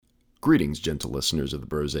Greetings, gentle listeners of the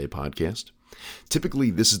Brose podcast. Typically,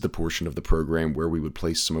 this is the portion of the program where we would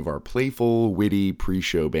place some of our playful, witty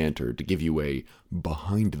pre-show banter to give you a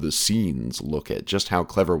behind-the-scenes look at just how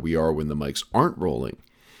clever we are when the mics aren't rolling,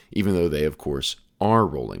 even though they, of course, are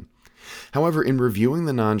rolling. However, in reviewing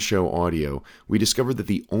the non-show audio, we discovered that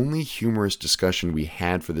the only humorous discussion we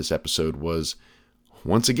had for this episode was,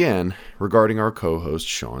 once again, regarding our co-host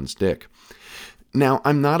Sean's dick. Now,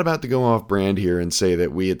 I'm not about to go off brand here and say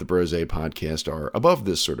that we at the Brose podcast are above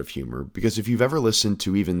this sort of humor, because if you've ever listened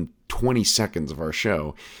to even 20 seconds of our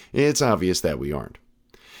show, it's obvious that we aren't.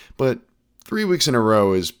 But 3 weeks in a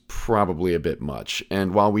row is probably a bit much,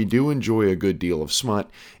 and while we do enjoy a good deal of smut,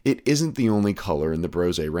 it isn't the only color in the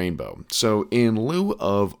Brose rainbow. So in lieu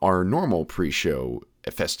of our normal pre-show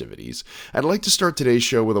festivities, I'd like to start today's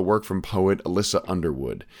show with a work from poet Alyssa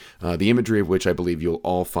Underwood, the imagery of which I believe you'll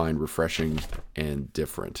all find refreshing and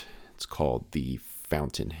different. It's called The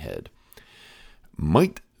Fountainhead.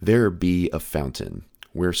 Might there be a fountain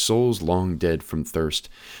where souls long dead from thirst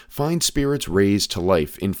find spirits raised to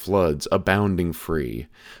life in floods abounding free,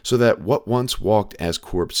 so that what once walked as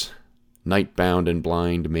corpse, night-bound and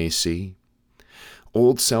blind may see?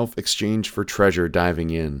 Old self exchanged for treasure diving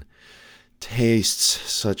in,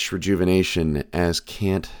 tastes such rejuvenation as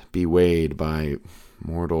can't be weighed by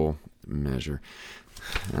mortal measure.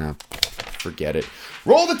 Forget it.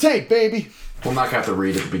 Roll the tape, baby! We'll not have to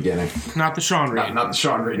read at the beginning. Not the Sean read. Not the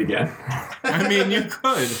Sean read again. I mean, you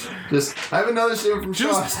could. I have another statement from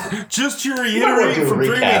Sean. Just to reiterate from 3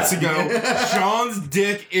 weeks ago, Sean's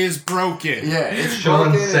dick is broken. Yeah, it's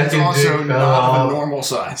Sean's broken and it's second also dick not fell of a normal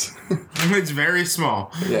size. It's very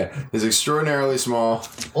small. Yeah, it's extraordinarily small.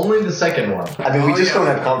 Only the second one. I mean, we just don't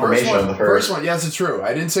have confirmation of the first. First one, yes, it's true.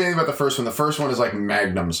 I didn't say anything about the first one. The first one is like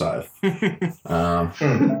magnum size.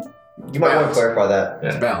 You might want to clarify that.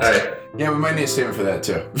 It's balanced. All right. Yeah, we might need a statement for that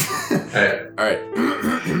too. All right. All right.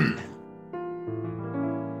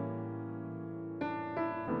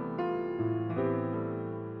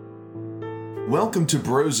 Welcome to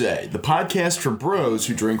Brose, the podcast for bros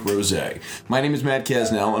who drink rosé. My name is Matt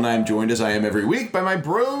Casnell, and I am joined, as I am every week, by my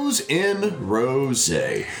bros in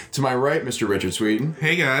rosé. To my right, Mr. Richard Sweeten.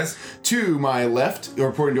 Hey, guys. To my left,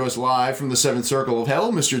 reporting to us live from the Seventh Circle of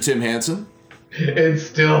Hell, Mr. Tim Hansen. It's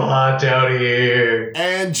still hot out here.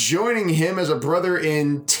 And joining him as a brother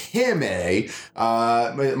in Tim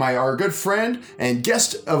our good friend and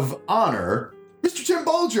guest of honor, Mr. Tim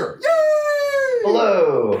Bulger. Yay!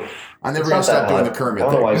 Hello. I'm never going to stop doing the Kermit thing.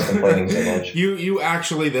 I don't know why thing. he's complaining so much. You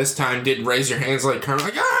actually this time did raise your hands like Kermit,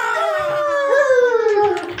 like,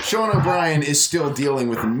 Sean O'Brien is still dealing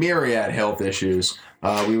with myriad health issues.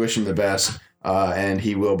 We wish him the best, and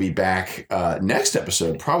he will be back next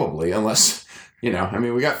episode, probably, unless... we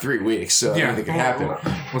got 3 weeks, so anything could happen.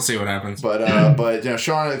 We'll see what happens. But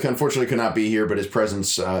Sean unfortunately could not be here, but his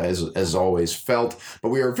presence as always felt. But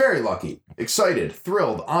we are very lucky, excited,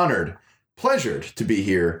 thrilled, honored, pleasured to be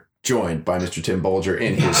here, joined by Mr. Tim Bulger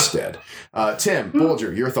in his stead. Tim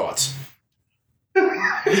Bulger, your thoughts?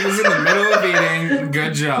 He was in the middle of eating.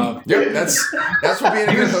 Good job. Yep, that's what being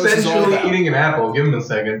a good host is all about. Eating an apple. Give him a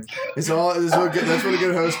second. That's what a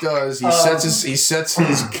good host does. He sets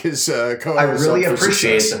his co-host. I really up for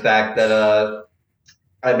appreciate success. the fact that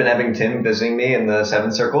I've been having Tim visiting me in the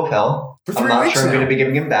Seventh Circle of Hell. For 3 I'm not weeks sure I'm now. going to be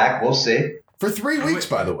giving him back. We'll see. For 3 weeks,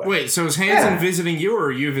 by the way. Wait, so is Hansen visiting you, or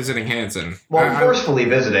are you visiting Hansen? Well, forcefully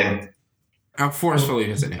visiting. I'm forcefully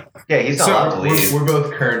visiting. Yeah, he's not allowed to leave. We're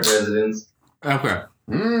both current residents. Okay.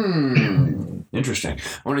 Interesting.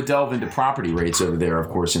 I want to delve into property rates over there, of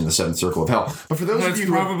course, in the Seventh Circle of Hell. But for those That's of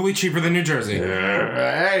you probably cheaper than New Jersey.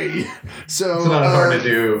 hey, so It's not hard to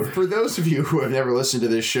do. For those of you who have never listened to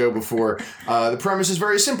this show before, the premise is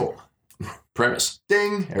very simple. Premise.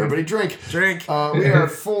 Ding. Everybody drink. Drink. We are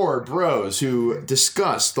 4 bros who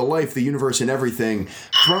discuss the life, the universe, and everything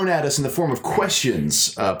thrown at us in the form of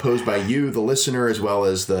questions posed by you, the listener, as well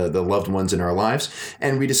as the loved ones in our lives.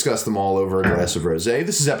 And we discuss them all over a glass of rosé.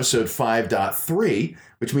 This is episode 5.3,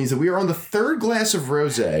 which means that we are on the 3rd glass of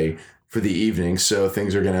rosé for the evening, so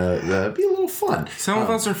things are going to be a little fun. Some of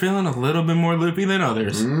us are feeling a little bit more loopy than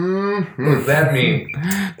others. What does that mean?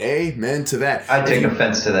 Amen to that. I take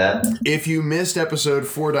offense to that. If you missed episode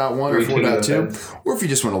 4.1 or 4.2, or if you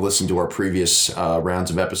just want to listen to our previous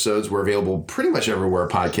rounds of episodes, we're available pretty much everywhere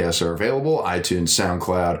podcasts are available. iTunes,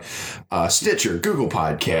 SoundCloud, Stitcher, Google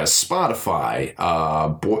Podcasts, Spotify,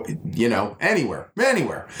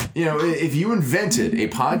 anywhere. If you invented a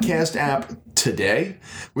podcast app today,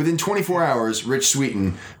 within 24 hours, Rich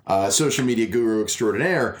Sweeten, social media guru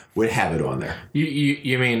extraordinaire, would have it on there.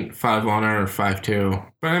 You mean 5.1 or 5.2?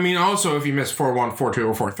 But I mean, also, if you miss 4.1,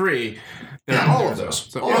 4.2, or 4.3, Yeah, all of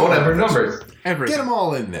those. So, All Whatever of those. numbers. everything. Get them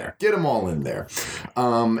all in there. Get them all in there.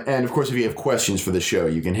 And of course, if you have questions for the show,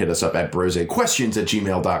 you can hit us up at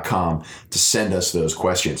brosequestions@gmail.com to send us those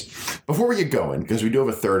questions. Before we get going, because we do have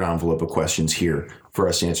a third envelope of questions here for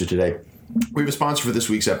us to answer today, we have a sponsor for this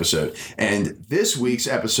week's episode. And this week's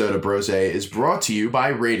episode of Brose is brought to you by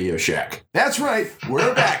Radio Shack. That's right.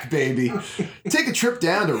 We're back, baby. Take a trip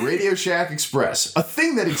down to Radio Shack Express, a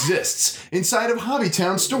thing that exists inside of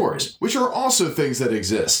Hobbytown stores, which are also things that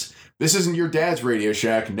exist. This isn't your dad's Radio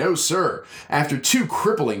Shack, no sir. After 2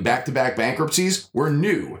 crippling back-to-back bankruptcies, we're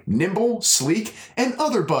new, nimble, sleek, and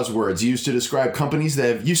other buzzwords used to describe companies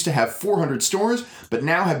that used to have 400 stores, but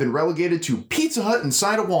now have been relegated to Pizza Hut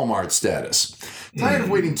inside a Walmart status. Tired of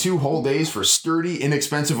waiting 2 whole days for sturdy,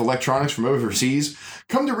 inexpensive electronics from overseas?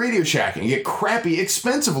 Come to Radio Shack and get crappy,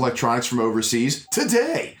 expensive electronics from overseas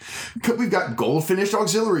today. We've got gold-finished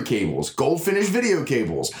auxiliary cables, gold-finished video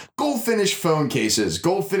cables, gold-finished phone cases,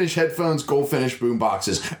 gold-finished headphones, gold-finished boom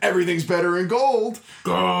boxes. Everything's better in gold.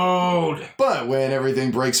 Gold. But when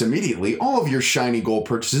everything breaks immediately, all of your shiny gold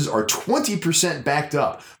purchases are 20% backed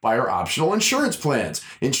up by our optional insurance plans.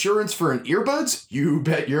 Insurance for an earbuds? You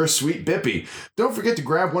bet your sweet bippy. Don't forget to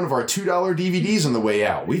grab one of our $2 DVDs on the way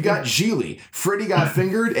out. We've got Geely, Freddy Got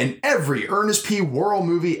Fingered, and every Ernest P. Worrell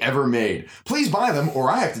movie ever made. Please buy them or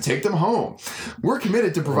I have to take them home. We're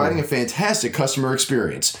committed to providing a fantastic customer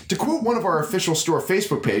experience. To quote one of our official store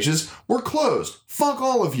Facebook pages, we're closed. Fuck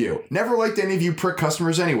all of you. Never liked any of you prick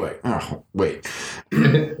customers anyway. Oh, wait.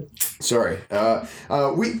 Sorry. A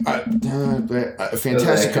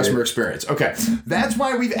fantastic customer experience. Okay. That's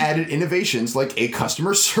why we've added innovations like a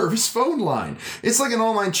customer service phone line. It's like an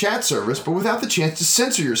online chat service, but without the chance to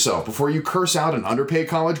censor yourself before you curse out an underpaid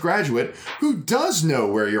college graduate who does know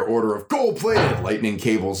where your order of gold-plated lightning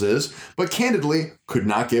cables is, but candidly could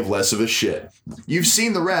not give less of a shit. You've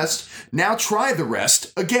seen the rest. Now try the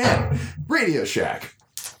rest again. Radio Shack.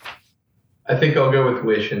 I think I'll go with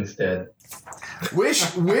Wish instead.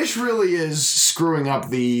 Wish really is screwing up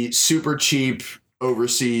the super cheap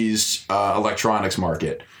overseas electronics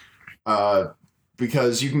market,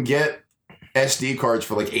 because you can get SD cards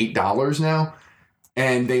for like $8 now,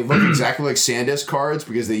 and they look exactly like SanDisk cards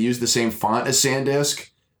because they use the same font as SanDisk,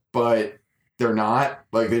 but they're not.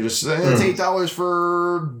 Like, they're just, it's $8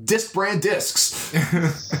 for disc brand discs.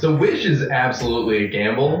 So Wish is absolutely a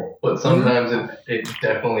gamble, but sometimes it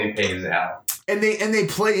definitely pays out. And they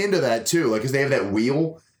play into that too, like, because they have that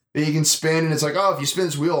wheel that you can spin, and it's like, oh, if you spin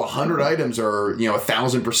this wheel, 100 items are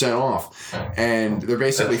 1,000% off, and they're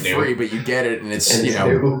basically free, but you get it, and it's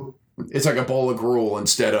it's like a bowl of gruel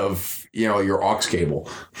instead of your aux cable.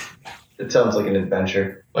 It sounds like an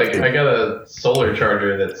adventure. Like, I got a solar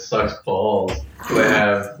charger that sucks balls. They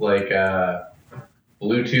have like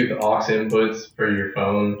Bluetooth aux inputs for your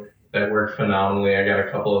phone that work phenomenally. I got a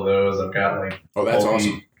couple of those. I've got like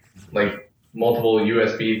awesome. Like multiple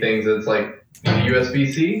USB things. It's like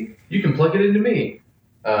USB-C. You can plug it into me.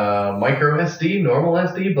 Micro SD, normal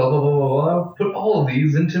SD, blah blah blah blah blah. Put all of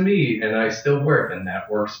these into me, and I still work, and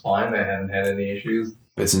that works fine. I haven't had any issues.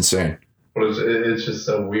 It's insane. But it's just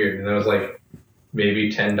so weird, and it was like maybe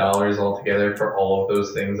 $10 altogether for all of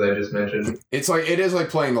those things I just mentioned. It is like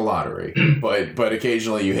playing the lottery, but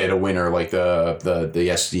occasionally you hit a winner like the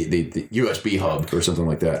USB hub or something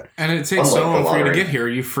like that. And it takes so long for you to get here.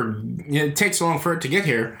 It takes so long for it to get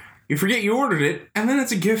here. You forget you ordered it, and then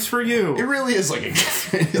it's a gift for you. It really is like a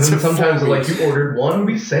gift. And sometimes like, you ordered 1,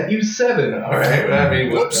 we sent you 7. All right. I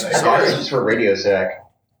mean, whoops. Sorry, it's just for Radio Shack.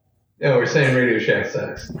 No, we're saying Radio Shack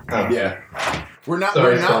sucks. Yeah. We're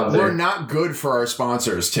not good for our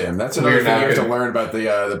sponsors, Tim. That's another thing you have to learn about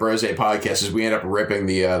the Brose podcast, is we end up ripping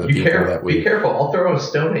the people that we... Be careful, I'll throw a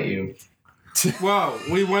stone at you. Well,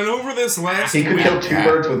 we went over this last week. He could kill 2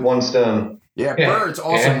 birds with 1 stone. Yeah, Bird's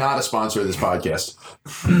also not a sponsor of this podcast.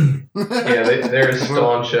 Yeah, they're a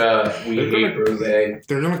staunch, we hate Brose.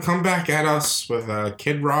 They're going to come back at us with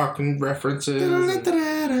Kid Rock and references. And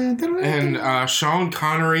Sean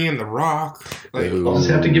Connery and The Rock. Like, I'll just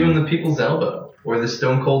have to give him the People's Elbow. Or the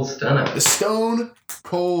Stone Cold Stunner. The Stone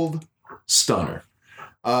Cold Stunner.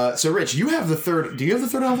 So, Rich, you have the third... Do you have the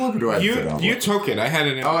third envelope, or do I have the third envelope? You took it. I had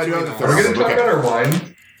it in I do have the third envelope. We're going to talk about our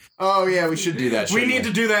wine. Oh, yeah, we should do that. We need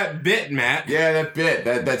to do that bit, Matt. Yeah, that bit.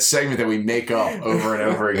 That segment that we make up over and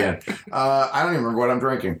over again. I don't even remember what I'm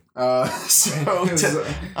drinking. Let's start with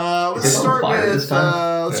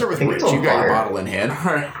Rich. You got your bottle in hand.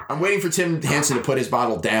 I'm waiting for Tim Hansen to put his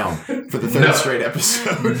bottle down for the third straight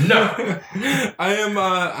episode. No.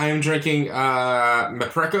 I am drinking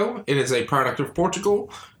Mapreco. It is a product of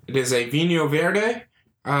Portugal. It is a Vinho Verde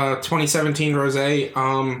 2017 rosé.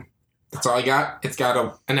 That's all I got. It's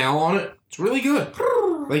got an L on it. It's really good.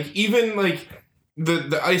 Like, even, like,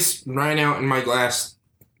 the ice ran out in my glass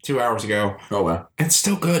 2 hours ago. Oh, wow. It's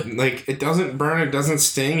still good. Like, it doesn't burn. It doesn't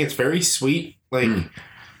sting. It's very sweet. Like,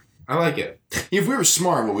 I like it. If we were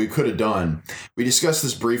smart, what we could have done, we discussed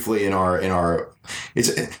this briefly in our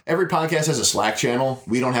every podcast has a Slack channel.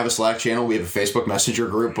 We don't have a Slack channel. We have a Facebook Messenger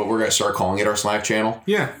group, but we're going to start calling it our Slack channel.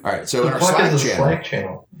 Yeah. All right. So in our What is a Slack Slack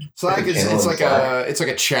channel? Slack is Channel it's in like Slack. it's like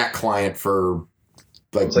a chat client for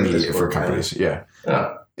It's like media for Discord, companies. Yeah.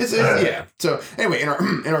 Oh, It's Alright. yeah. So anyway,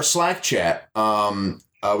 in our Slack chat,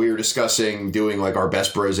 we were discussing doing like our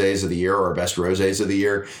best brosés of the year or our best rosés of the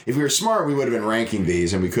year. If we were smart, we would have been ranking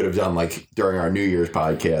these, and we could have done like during our New Year's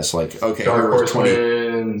podcast, like okay, Dark here was Horse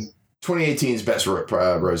wins. 2018's best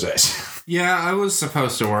rosés. Yeah, I was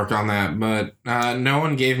supposed to work on that, but no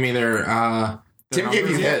one gave me their Tim gave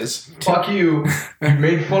you numbers yet. his. Fuck you. You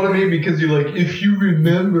made fun of me because you're like, if you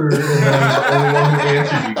remember, and I'm the only one who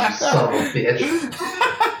answered you, you son of a bitch.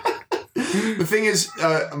 The thing is,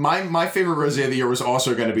 my favorite rosé of the year was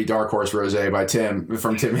also going to be Dark Horse Rosé by Tim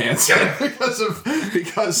Hansen because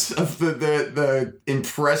of the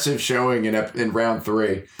impressive showing in round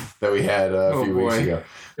 3 that we had a few weeks ago.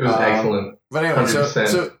 It was excellent. But anyway, 100%.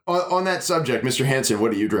 so on that subject, Mr. Hansen,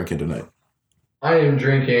 what are you drinking tonight? I am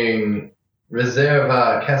drinking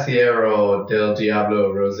Reserva Casillero del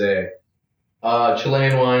Diablo Rosé.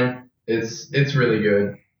 Chilean wine. It's really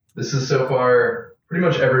good. This is so far pretty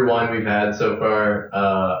much every wine we've had so far.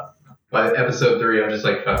 By episode 3, I'm just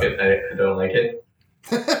like, fuck it, I don't like it.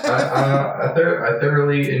 I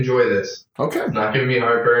thoroughly enjoy this. Okay. It's not giving me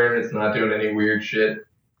heartburn. It's not doing any weird shit.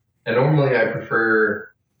 And normally I prefer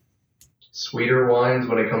sweeter wines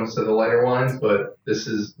when it comes to the lighter wines, but this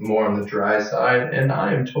is more on the dry side, and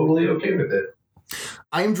I am totally okay with it.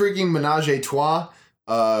 I am drinking Ménage à Trois,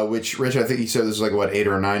 which, Rich, I think you said this is like, what, $8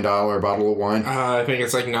 or $9 bottle of wine? I think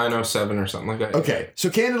it's like $9.07 or something like that. Okay, so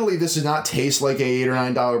candidly, this does not taste like a $8 or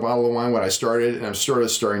 $9 bottle of wine when I started, and I'm sort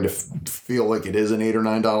of starting to feel like it is an $8 or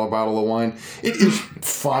 $9 bottle of wine. It is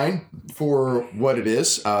fine for what it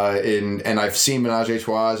is, and I've seen Ménage à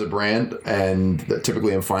Trois as a brand, and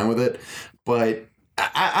typically I'm fine with it, but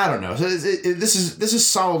I don't know. So this is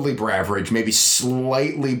solidly Braveridge, maybe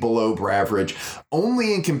slightly below Braveridge,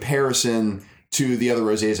 only in comparison to the other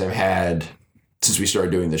rosés I've had since we started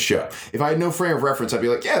doing this show. If I had no frame of reference, I'd be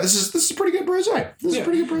like, yeah, this is a pretty good rosé. This is a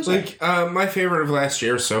pretty good rosé. Like, my favorite of last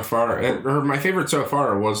year so far, or my favorite so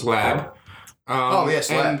far was Lab. Yes,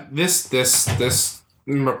 Lab. And this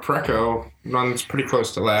Mapreco runs pretty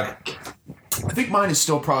close to Lab. I think mine is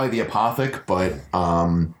still probably the Apothic, but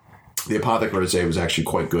the Apothic rosé was actually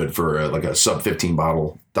quite good for like a sub $15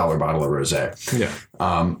 bottle of rosé. Yeah.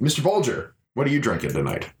 Mr. Bulger, what are you drinking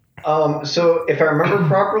tonight? So if I remember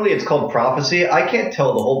properly, it's called Prophecy. I can't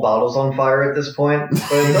tell the whole bottle's on fire at this point,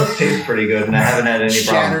 but it does taste pretty good, and I haven't had any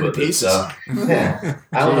Shattered problems with pieces. it. So, yeah.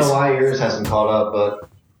 I don't know why yours hasn't caught up, but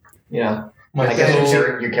I guess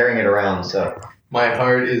you're carrying it around. So My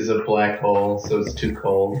heart is a black hole, so it's too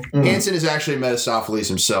cold. Hansen is actually Mephistopheles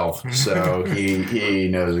himself, so he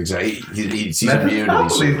knows exactly. He's immune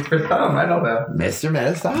to these. For some, I don't know. Mr.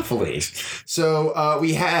 Mephistopheles. So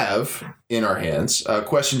we have in our hands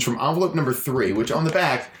questions from envelope number 3, which on the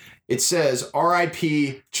back it says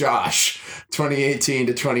R.I.P. Josh, 2018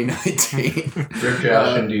 to 2019. Rip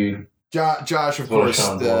Josh, indeed. Josh, of Well, course,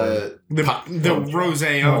 Sean the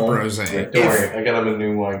rosé of rosé. Don't worry, I got him a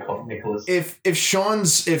new wine called Nicholas. If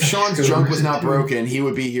Sean's junk was not broken, he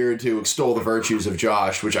would be here to extol the virtues of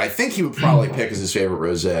Josh, which I think he would probably pick as his favorite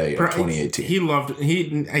rosé of 2018. He loved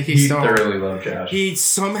he thoroughly loved Josh. He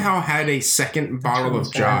somehow had a second bottle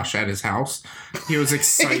of Josh at his house. He was He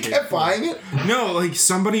excited. kept buying it. No, like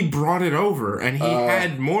somebody brought it over and he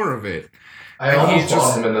had more of it. I almost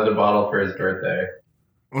bought him another bottle for his birthday.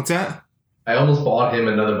 What's that? I almost bought him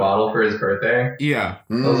another bottle for his birthday. Yeah.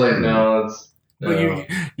 I was like, no, it's no. But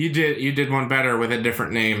you did one better with a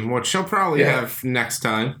different name, which he'll probably have next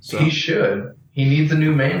time. So. He should. He needs a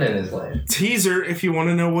new man in his life. Teaser if you want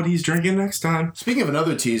to know what he's drinking next time. Speaking of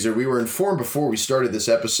another teaser, we were informed before we started this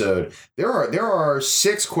episode. There are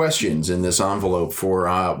 6 questions in this envelope for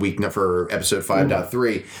episode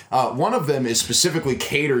 5.3. One of them is specifically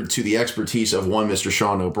catered to the expertise of one Mr.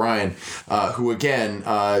 Sean O'Brien, who again,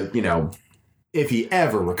 if he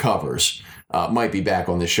ever recovers, might be back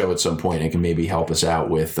on this show at some point and can maybe help us out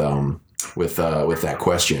with that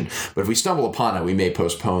question. But if we stumble upon it, we may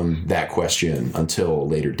postpone that question until a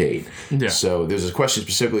later date. Yeah. So there's a question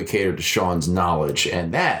specifically catered to Sean's knowledge,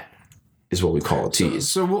 and that is what we call a tease.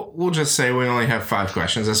 So we'll just say we only have 5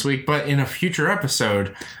 questions this week, but in a future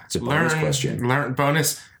episode, It's a bonus question. Learn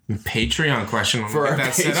bonus. Patreon question. For our Get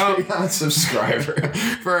that set up. Patreon subscriber.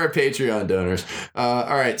 For our Patreon donors. All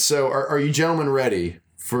right, so are you gentlemen ready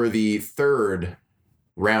for the third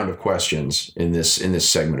round of questions in this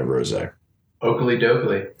segment of Rose? Oakley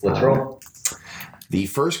dokley. Let's roll. The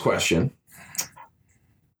first question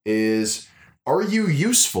is, are you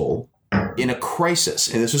useful in a crisis?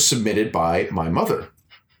 And this was submitted by my mother,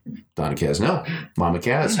 Donna Kaz. No, Mama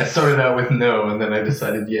Kaz. I started out with no, and then I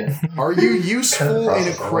decided yes. Are you useful in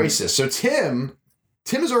a crisis? So Tim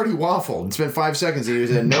has already waffled. It's been 5 seconds and he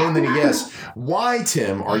said no and then a yes. Why,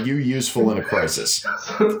 Tim, are you useful in a crisis?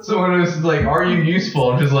 So when it was like, are you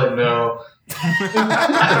useful? I'm just like, no. It's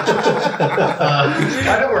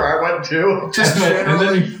kind of where I went to. Just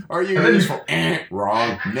generally, are you and useful?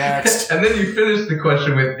 Wrong. Next. And then you finish the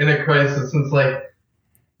question with in a crisis, and it's like,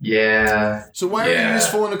 yeah. So why are you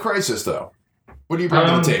useful in a crisis, though? What do you bring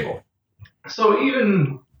to the table? So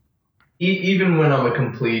even when I'm a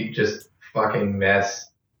complete just fucking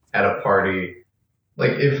mess at a party,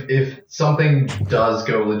 like if something does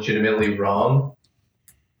go legitimately wrong,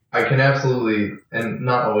 I can absolutely, and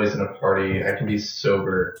not always in a party, I can be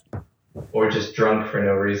sober or just drunk for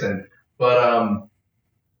no reason. But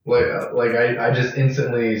I just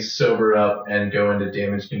instantly sober up and go into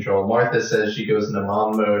damage control. Martha says she goes into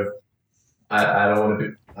mom mode. I don't want to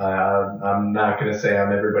be. I'm not gonna say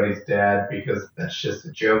I'm everybody's dad because that's just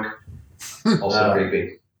a joke. Also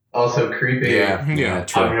creepy. Also creepy. Yeah.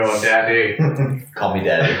 True. I'm your daddy. Call me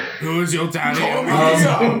daddy. Who's your daddy?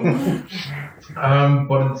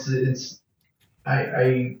 But it's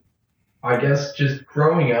I guess just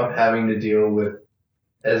growing up having to deal with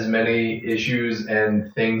as many issues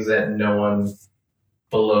and things that no one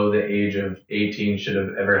below the age of 18 should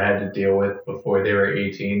have ever had to deal with before they were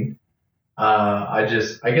 18. I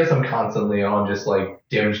guess I'm constantly on just like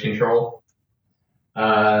damage control.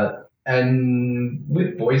 And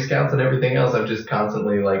with Boy Scouts and everything else, I've just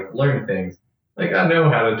constantly like learned things. Like I know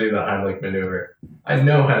how to do the Heimlich maneuver. I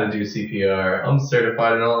know how to do CPR. I'm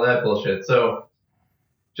certified and all that bullshit. So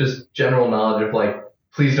just general knowledge of like,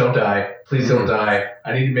 please don't die. Please don't die.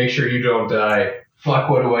 I need to make sure you don't die. Fuck,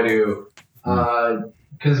 what do I do?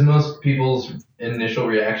 Because most people's initial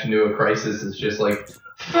reaction to a crisis is just like,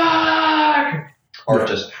 fuck! Or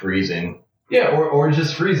just freezing. Yeah, or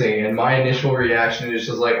just freezing. And my initial reaction is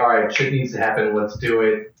just like, all right, shit needs to happen. Let's do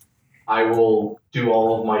it. I will do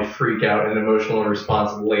all of my freak out and emotional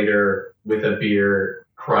response later with a beer,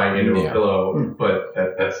 crying into a pillow, but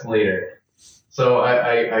that's later. So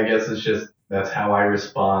I guess it's just, that's how I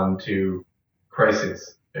respond to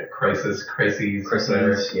crises,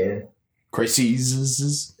 whatever. Yeah.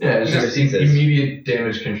 Crises. Yeah, it's just Crises. immediate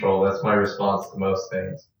damage control. That's my response to most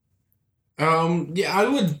things. Yeah, I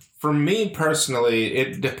would, for me personally,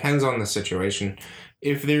 it depends on the situation.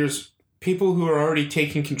 If there's people who are already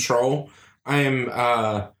taking control,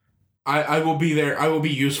 I will be there. I will be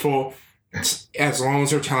useful as long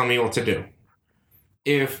as they're telling me what to do.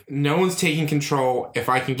 If no one's taking control, if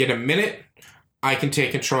I can get a minute, I can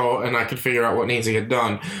take control and I can figure out what needs to get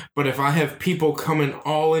done. But if I have people coming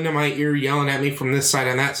all into my ear yelling at me from this side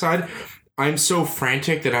and that side, I'm so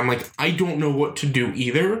frantic that I'm like, I don't know what to do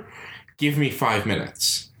either. Give me 5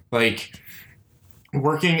 minutes. Like,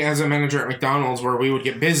 working as a manager at McDonald's where we would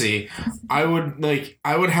get busy, I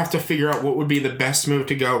would have to figure out what would be the best move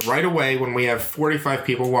to go right away when we have 45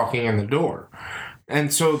 people walking in the door.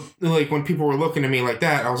 And so, like, when people were looking at me like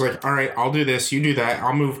that, I was like, all right, I'll do this, you do that,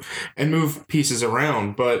 I'll move pieces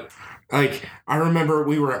around. But, like, I remember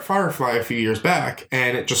we were at Firefly a few years back,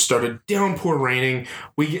 and it just started downpour raining.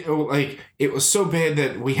 It was so bad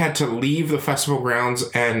that we had to leave the festival grounds,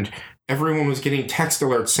 and everyone was getting text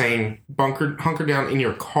alerts saying, hunker down in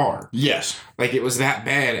your car. Yes. Like, it was that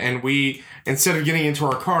bad. And we, instead of getting into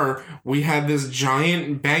our car, we had this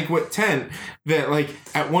giant banquet tent that, like,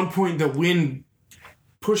 at one point the wind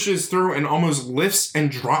pushes through and almost lifts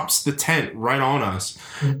and drops the tent right on us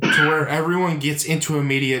to where everyone gets into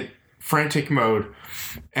immediate frantic mode.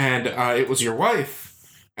 And it was your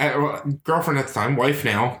wife, girlfriend at the time, wife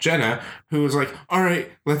now, Jenna, who was like, all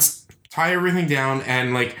right, let's tie everything down.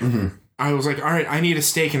 And, like, I was like, all right, I need a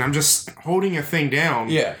steak, and I'm just holding a thing down.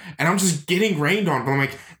 Yeah. And I'm just getting rained on, but I'm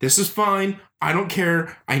like, this is fine. I don't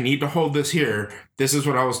care. I need to hold this here. This is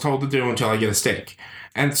what I was told to do until I get a steak.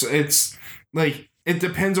 And so it's, like, it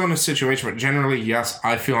depends on the situation, but generally, yes,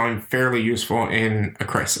 I feel I'm fairly useful in a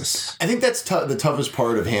crisis. I think that's the toughest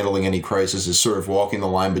part of handling any crisis is sort of walking the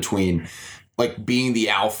line between, like, being the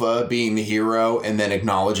alpha, being the hero, and then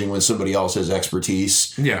acknowledging when somebody else has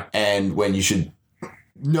expertise. Yeah. And when you should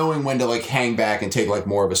knowing when to like hang back and take like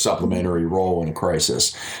more of a supplementary role in a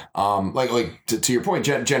crisis. To your point,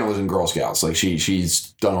 Jenna was in Girl Scouts. Like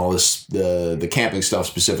she's done all this the camping stuff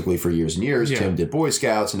specifically for years and years. Yeah. Tim did Boy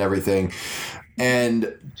Scouts and everything,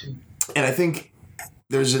 and I think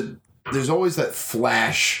there's always that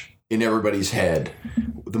flash in everybody's head,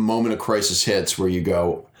 the moment a crisis hits, where you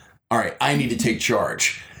go, all right, I need to take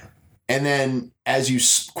charge. And then as you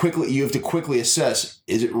have to quickly assess,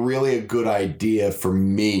 is it really a good idea for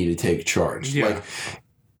me to take charge? Yeah. Like,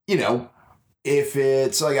 you know, if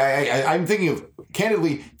it's like, I'm thinking of,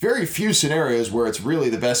 candidly, very few scenarios where it's really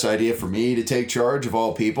the best idea for me to take charge of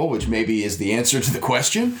all people, which maybe is the answer to the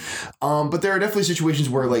question. But there are definitely situations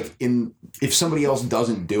where, like, if somebody else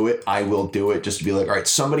doesn't do it, I will do it, just to be like, all right,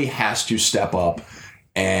 somebody has to step up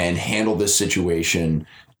and handle this situation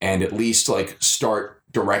and at least, like, start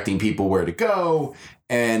directing people where to go,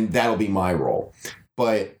 and that'll be my role.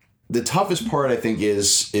 But the toughest part, I think,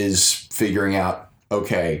 is figuring out,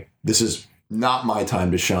 okay, this is not my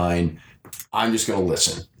time to shine. I'm just going to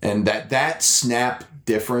listen. And that snap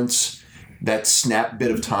difference, that snap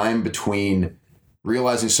bit of time between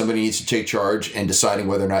realizing somebody needs to take charge and deciding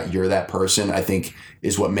whether or not you're that person, I think,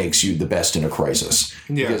 is what makes you the best in a crisis.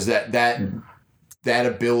 Yeah. Because that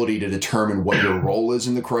ability to determine what your role is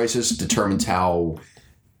in the crisis determines how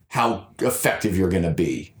effective you're going to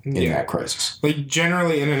be in that crisis. Like,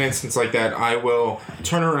 generally, in an instance like that, I will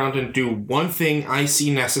turn around and do one thing I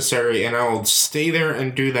see necessary, and I will stay there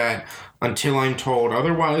and do that until I'm told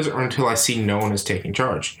otherwise, or until I see no one is taking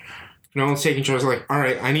charge. If no one's taking charge, like, all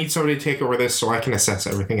right, I need somebody to take over this so I can assess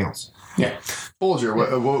everything else. Yeah. Bolger,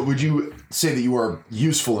 what would you say that you are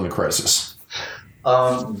useful in a crisis?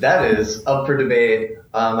 That is up for debate.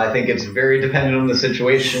 I think it's very dependent on the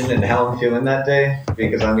situation and how I'm feeling that day,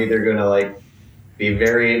 because I'm either going to like be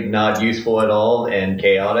very not useful at all and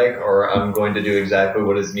chaotic, or I'm going to do exactly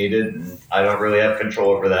what is needed. I don't really have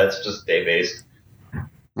control over that. It's just day based.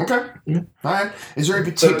 Okay. All right. Is there a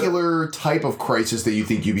particular type of crisis that you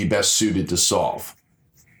think you'd be best suited to solve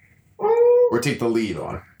or take the lead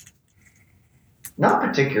on? Not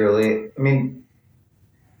particularly. I mean,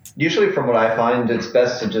 usually from what I find, it's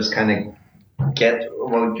best to just kind of get,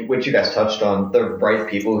 well, what you guys touched on, the right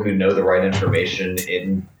people who know the right information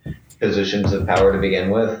in positions of power to begin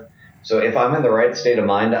with. So if I'm in the right state of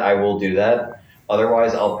mind, I will do that.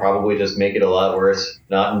 Otherwise, I'll probably just make it a lot worse,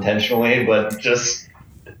 not intentionally, but just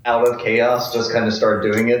out of chaos, just kind of start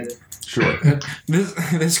doing it. Sure.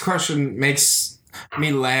 This question makes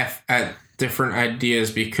me laugh at different ideas,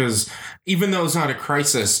 because even though it's not a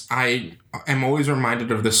crisis, I am always reminded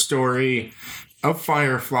of the story of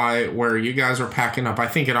Firefly where you guys were packing up. I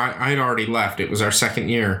think I'd already left. It was our second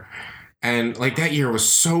year. And like that year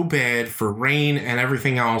was so bad for rain and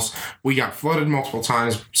everything else. We got flooded multiple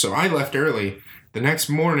times. So I left early. The next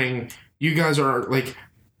morning, you guys are like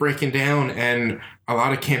breaking down, and a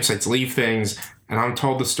lot of campsites leave things. And I'm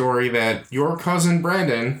told the story that your cousin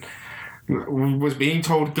Brandon was being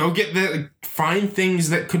told, go find things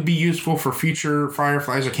that could be useful for future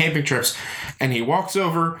Fireflies or camping trips. And he walks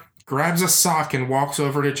over, grabs a sock, and walks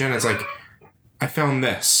over to Jen. It's like, I found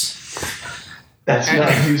this. That's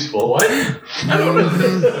not useful. What? I don't know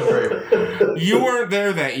this story. You weren't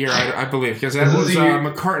there that year, I believe, because that was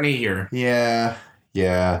McCartney year. Yeah,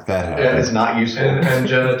 that happened. That is not useful. And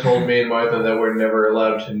Jenna told me and Martha that we're never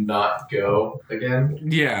allowed to not go again.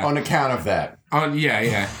 Yeah. On account of that.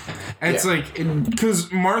 Yeah. And it's like, because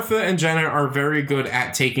Martha and Jenna are very good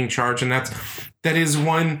at taking charge, and that is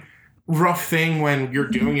one rough thing when you're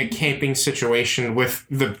doing a camping situation with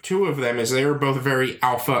the two of them, is they're both very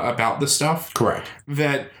alpha about the stuff. Correct.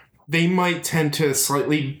 That they might tend to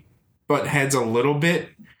slightly butt heads a little bit,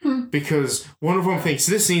 because one of them thinks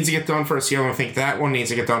this needs to get done first, the other one thinks that one needs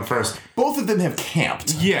to get done first. Both of them have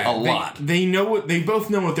camped a lot. They both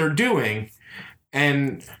know what they're doing,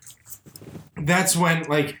 and that's when,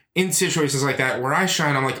 like, in situations like that where I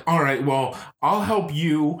shine, I'm like, all right, well, I'll help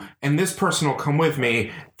you, and this person will come with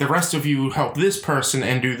me. The rest of you help this person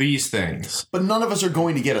and do these things. But none of us are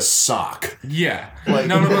going to get a sock. Yeah. Like,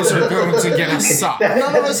 none of us are going to get a sock.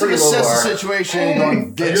 None of us have assessed the situation and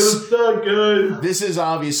going, Good. this is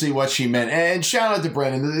obviously what she meant. And shout out to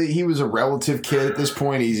Brendan. He was a relative kid at this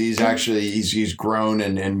point. He's grown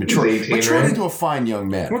and matured. Matured into a fine young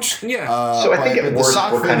man. Which, yeah. So I think at worst,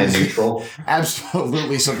 we're kind of neutral.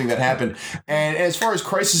 Absolutely something that happened. And as far as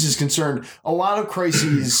crisis is concerned, a lot of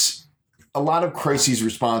crises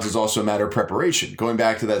response is also a matter of preparation. Going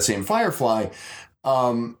back to that same Firefly,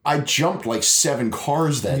 I jumped like 7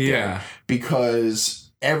 cars that day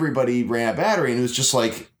because everybody ran out of battery, and it was just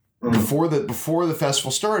like before the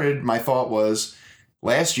festival started, my thought was,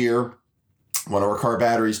 last year one of our car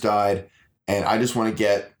batteries died, and I just want to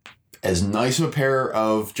get as nice of a pair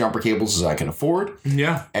of jumper cables as I can afford.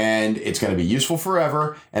 Yeah. And it's going to be useful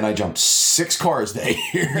forever. And I jumped 6 cars that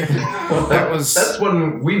year. Well, that's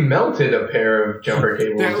when we melted a pair of jumper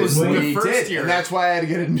cables. That was didn't we? the first year. And that's why I had to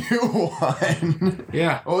get a new one.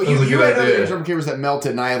 Yeah. Well, That was a you good had idea. other jumper cables that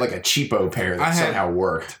melted, and I had like a cheapo pair that somehow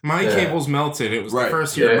worked. My Yeah. cables melted. It was Right. the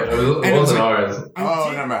first Yeah, year. it And wasn't like, ours.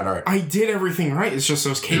 Never mind. All right. I did everything right. It's just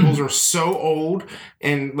those cables are so old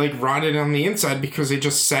and like rotted on the inside because they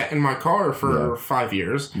just sat in my car for 5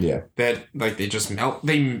 years. Yeah. That like they just melt.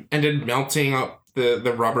 They ended melting up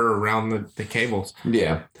the rubber around the cables.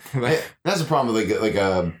 Yeah. That's the problem with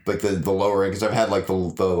the lower end, because I've had like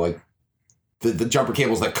the jumper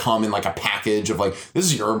cables that come in like a package of like, this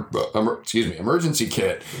is your emergency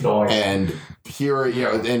kit. Nice. And here,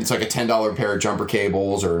 and it's like a $10 pair of jumper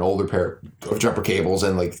cables or an older pair of jumper cables,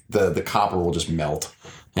 and like the copper will just melt.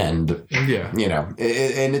 And Yeah.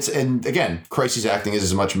 and again, crisis acting is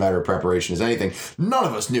as much a matter of preparation as anything. None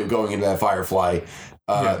of us knew going into that Firefly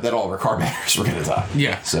that all of our car batteries were going to die.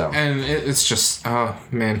 Yeah. So, and it's just, oh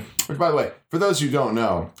man. which, by the way, for those who don't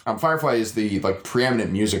know, Firefly is the like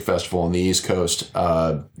preeminent music festival on the East Coast.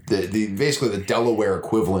 Basically the Delaware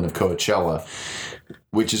equivalent of Coachella,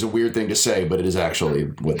 which is a weird thing to say, but it is actually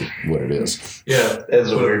what it is. Yeah. It's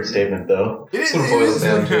a weird statement, though. It is, That's what it boils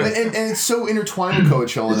down to. and it's so intertwined with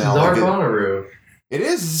Coachella This is now. our Like Bonnaroo. it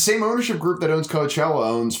is. It's the same ownership group that owns Coachella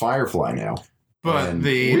owns Firefly now. But And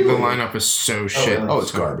the really? lineup is so shit. Oh,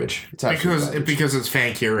 it's garbage. It's absolute garbage. because it's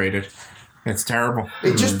fan curated. It's terrible.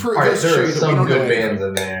 It just All right, goes to show there are you that we some don't know good anything. bands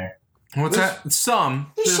in there. What's that?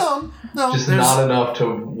 Some. There's some. No, Just there's- not enough to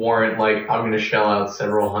warrant, like, I'm going to shell out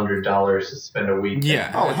several $100s to spend a week.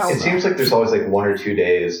 Yeah. Oh, hell It no. seems like there's always like 1 or 2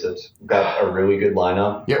 days that's got a really good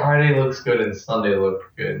lineup. Yep. Friday looks good and Sunday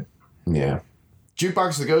looked good. Yeah.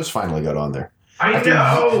 Jukebox the Ghost finally got on there. I After-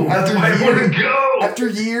 know! That's after why I want to years- go! After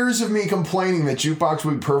years of me complaining that Jukebox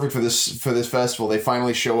would be perfect for this festival, they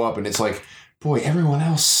finally show up, and it's like, boy, everyone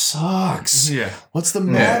else sucks. Yeah. What's the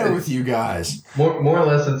matter with you guys? More or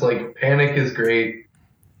less, it's like Panic is great.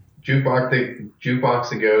 Jukebox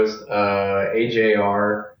the Ghost,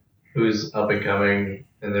 AJR, who's up and coming,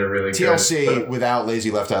 and they're really TLC good. without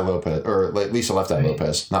Lazy Left Eye Lopez, or Lisa Left Eye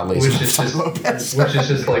Lopez, not Lazy Which is Left Eye just, Lopez. which is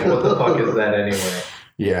just like, what the fuck is that anyway?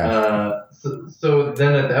 Yeah. So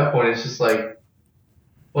then at that point, it's just like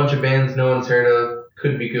bunch of bands no one's heard of,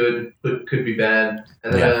 could be good, but could be bad,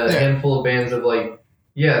 and then a handful of bands of like,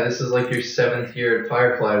 yeah, this is like your 7th year at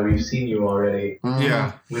Firefly. We've seen you already. Mhm.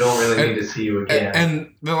 Yeah. We don't really need to see you again.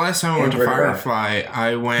 And the last time I went to And Rick Raff. Firefly,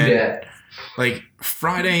 I went yeah, like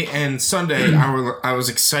Friday and Sunday. I was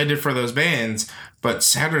excited for those bands, but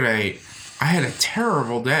Saturday I had a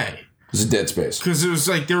terrible day It's a dead space. because it was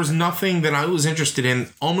like there was nothing that I was interested in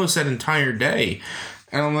almost that entire day.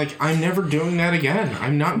 And I'm like, I'm never doing that again.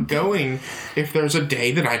 I'm not going if there's a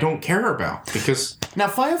day that I don't care about because Now,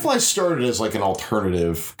 Firefly started as like an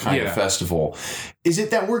alternative kind of Yeah. festival. Is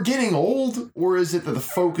it that we're getting old, or is it that the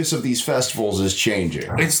focus of these festivals is changing?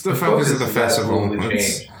 it's the focus of the festival. absolutely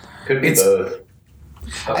It's- changed. Could be It's- both.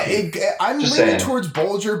 I'm Just leaning saying. towards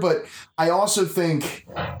Bulger, but I also think,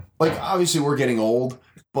 like, obviously we're getting old,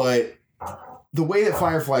 but the way that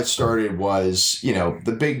Firefly started was,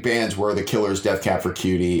 the big bands were the Killers, Death Cab for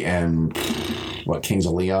Cutie, and Kings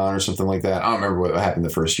of Leon or something like that. I don't remember what happened the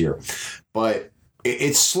first year, but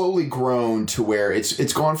it's slowly grown to where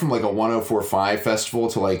it's gone from like a 104.5 festival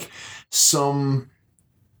to like some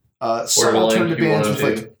alternative bands with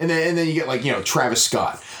like, and then you get like Travis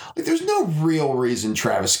Scott. Like, there's no real reason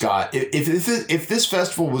Travis Scott, if this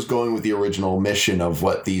festival was going with the original mission of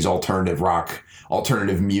what these alternative rock,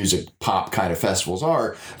 alternative music, pop kind of festivals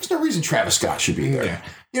are, there's no reason Travis Scott should be there.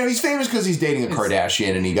 Yeah. He's famous because he's dating a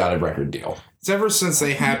Kardashian and he got a record deal. It's ever since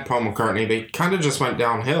they had Paul McCartney, they kind of just went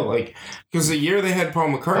downhill. Like, because the year they had Paul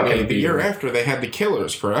McCartney, the year after they had the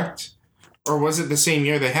Killers, correct? Or was it the same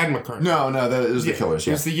year they had McCartney? No, it was the Killers. It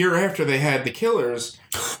Yeah. was the year after they had the Killers.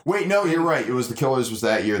 Wait, no, you're right. It was the Killers was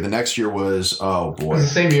that year. The next year was, oh It was boy. the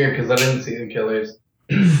same year because I didn't see the Killers.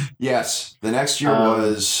 Yes, the next year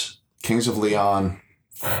was Kings of Leon,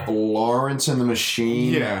 Florence and the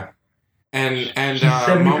Machine. Yeah. And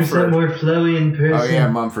Mumford. more flowy in person. Oh yeah,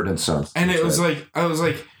 Mumford and Sons. And it That's was right. like, I was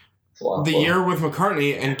like, It's a lot the of year with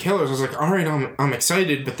McCartney and Killers, I was like, all right, I'm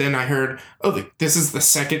excited. But then I heard, this is the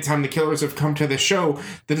second time the Killers have come to this show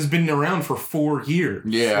that has been around for 4 years.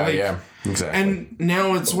 Yeah, Like, yeah, exactly. And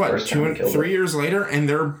now it's what, First time Killers. 3 years later, and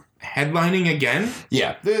they're headlining again?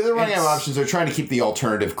 Yeah, they're running out of It's- options. They're trying to keep the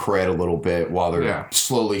alternative cred a little bit while they're Yeah.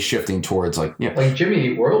 slowly shifting towards like, Like Jimmy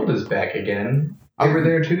Eat World is back again. They were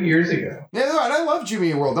there 2 years ago. Yeah, no, and I love Jimmy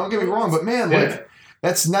Eat World. Don't get me wrong, but man, like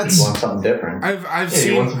that's nuts. You want something different. I've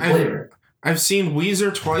You want some flavor. I've seen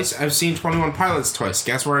Weezer twice. I've seen 21 Pilots twice.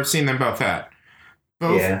 Guess where I've seen them both at?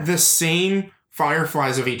 Both the same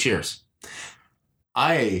Fireflies of each year's.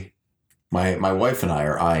 My wife and I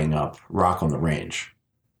are eyeing up Rock on the Range,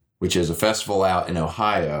 which is a festival out in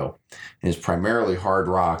Ohio, and is primarily hard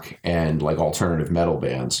rock and like alternative metal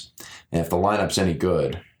bands. And if the lineup's any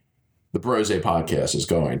good, the Brose podcast is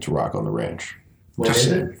going to Rock on the Range. What is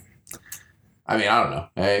it? I mean, I don't know.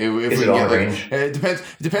 If Is we it on get, the like, range? it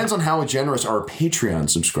depends on how generous our Patreon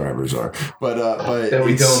subscribers are. But That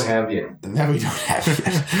we don't have yet. That we don't have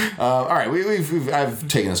yet. All right, I've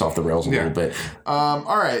taken us off the rails a little bit. All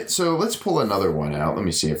right, so let's pull another one out. Let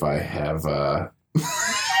me see if I have.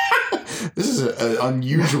 This is an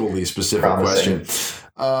unusually specific Promising.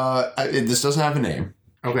 question. This doesn't have a name,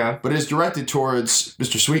 Okay. but it's directed towards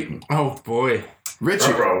Mr. Sweeten. Oh boy.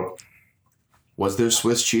 Richie, Bro. was there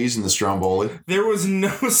Swiss cheese in the Stromboli? There was no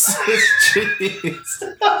Swiss cheese.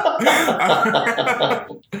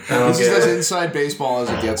 This is as inside baseball as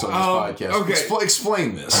it gets on this podcast. okay.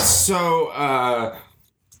 Explain this. So,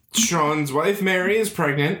 Sean's wife, Mary, is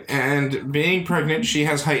pregnant, and being pregnant, she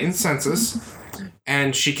has heightened senses,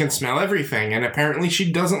 and she can smell everything, and apparently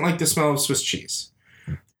she doesn't like the smell of Swiss cheese.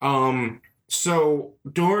 So,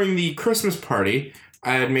 during the Christmas party,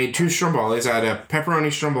 I had made 2 Strombolis. I had a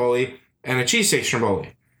pepperoni Stromboli and a cheesesteak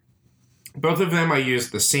Stromboli. Both of them I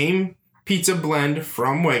used the same pizza blend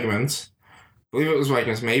from Wegmans. I believe it was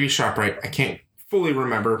Wegmans, maybe ShopRite. I can't fully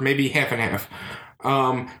remember. Maybe half and half.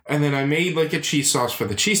 And then I made like a cheese sauce for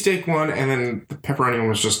the cheesesteak one, and then the pepperoni one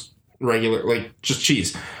was just regular, like just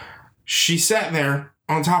cheese. She sat there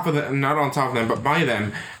on top of them, not on top of them, but by them,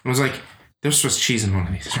 and was like, "There's Swiss cheese in one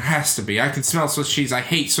of these. There has to be. I can smell Swiss cheese. I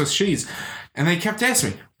hate Swiss cheese." And they kept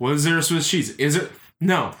asking me, "Was there a Swiss cheese? Is it?"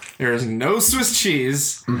 No, there is no Swiss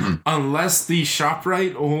cheese unless the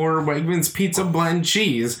ShopRite or Wegmans pizza blend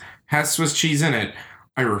cheese has Swiss cheese in it.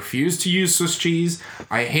 I refuse to use Swiss cheese.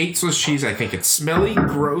 I hate Swiss cheese. I think it's smelly,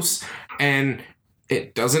 gross, and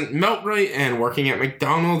it doesn't melt right. And working at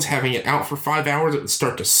McDonald's, having it out for 5 hours, it would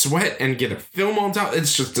start to sweat and get a film on top.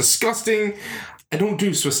 It's just disgusting. I don't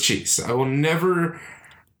do Swiss cheese. I will never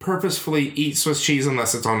purposefully eat Swiss cheese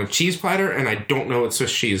unless it's on a cheese platter, and I don't know it's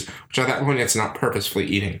Swiss cheese, which at that point it's not purposefully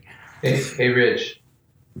eating. Hey, Rich.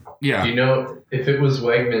 Yeah. Do you know if it was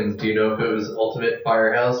Wegmans? Do you know if it was Ultimate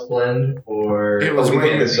Firehouse blend or It was We looked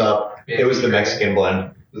Wegmans. this up. It was the Mexican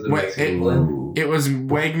blend. Was it Wait, Mexican it- blend? It was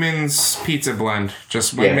Wegmans pizza blend.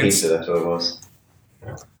 Just Yeah, Wegmans. pizza, that's what it was.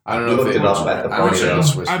 I don't We know looked if it up at the I don't party, know though. if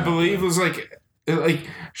Swiss I cheese. believe it was like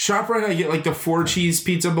ShopRite. I get like the 4 cheese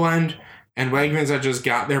pizza blend, and Wegmans I just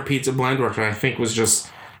got their pizza blend, which I think was just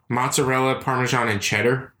mozzarella, Parmesan, and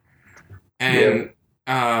cheddar. And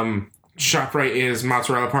ShopRite is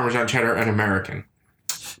mozzarella, Parmesan, cheddar, and American.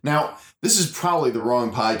 Now, this is probably the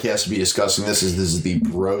wrong podcast to be discussing this. This is the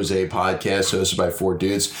Brose podcast hosted by 4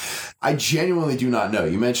 dudes. I genuinely do not know.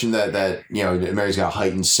 You mentioned that Mary's got a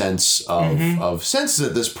heightened sense of senses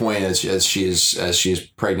at this point as she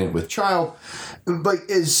is pregnant with child. But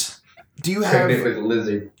do you have Pregnant with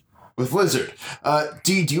lizard. with Lizard?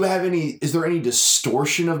 Do you have any? Is there any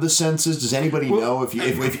distortion of the senses? Does anybody know if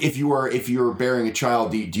you're bearing a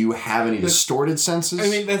child? Do you have any distorted senses? I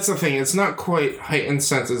mean, that's the thing. It's not quite heightened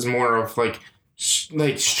sense. It's more of like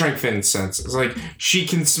strengthened senses. Like she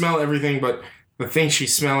can smell everything, but the thing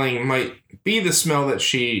she's smelling might be the smell that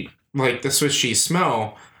she like the Swiss cheese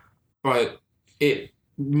smell, but it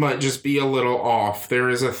might just be a little off. There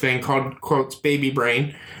is a thing called quotes baby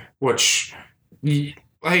brain, which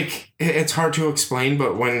like it's hard to explain,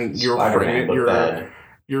 but when you're Spider-Man pregnant, looked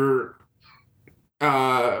your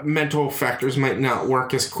mental factors might not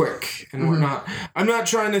work as quick and whatnot. I'm not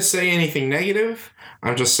trying to say anything negative.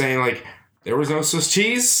 I'm just saying like there was no Swiss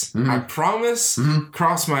cheese. I promise.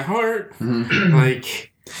 Cross my heart. Like.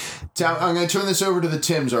 Now, I'm going to turn this over to the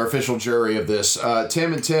Tims, our official jury of this.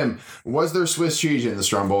 Tim, was there Swiss cheese in the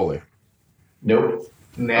Stromboli? Nope.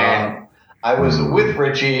 Nah. I was with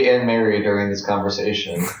Richie and Mary during this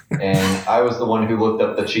conversation, and I was the one who looked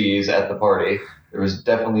up the cheese at the party. There was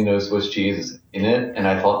definitely no Swiss cheese in it, and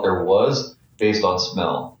I thought there was based on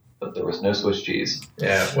smell, but there was no Swiss cheese.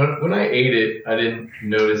 Yeah, when I ate it, I didn't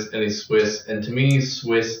notice any Swiss, and to me,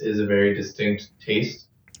 Swiss is a very distinct taste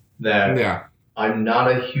that Yeah. I'm not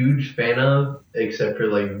a huge fan of, except for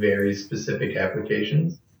like very specific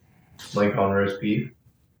applications, like on roast beef.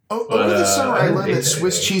 Over the summer, I I learned that think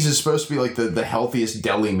Swiss that- cheese is supposed to be like the healthiest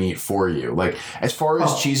deli meat for you. Like, as far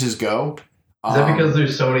as cheeses go, Is that because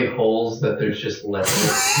there's so many holes that there's just less?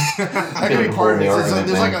 That could be part of it.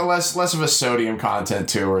 There's like a less of a sodium content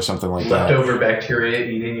too, or something like that. Leftover bacteria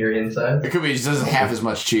eating your insides. It could be it just doesn't have as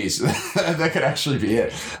much cheese. That could actually be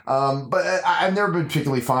it. But I've never been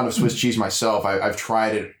particularly fond of Swiss cheese myself. I've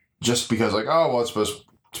tried it just because, like, oh well, it's supposed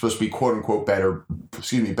to be quote unquote better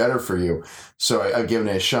for you. So I've given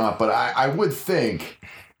it a shot. But I would think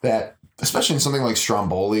that, especially in something like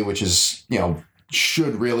Stromboli, which is,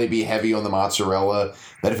 should really be heavy on the mozzarella,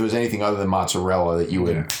 that if it was anything other than mozzarella, that you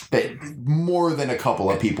would, that more than a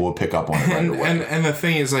couple of people would pick up on it right away. And the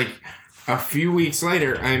thing is, like, a few weeks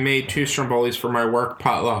later, I made 2 Strombolis for my work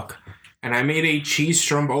potluck, and I made a cheese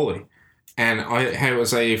Stromboli, and it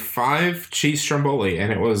was a 5 cheese Stromboli,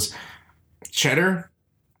 and it was cheddar,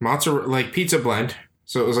 mozzarella, like pizza blend.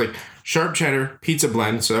 So it was like sharp cheddar pizza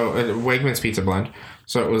blend, so Wegmans pizza blend.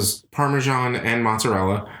 So it was Parmesan and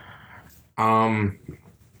mozzarella.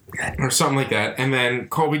 Or something like that, and then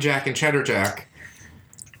Colby Jack and Cheddar Jack,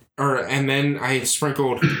 and then I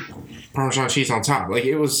sprinkled Parmesan cheese on top. Like,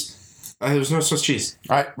 it was, there was no Swiss cheese.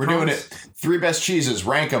 All right, we're doing it. 3 best cheeses.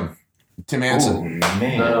 Rank them. Tim Hansen. Oh,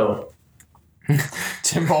 man. No.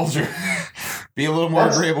 Tim Bulger. Be a little more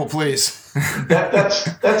agreeable, please. That's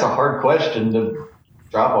a hard question to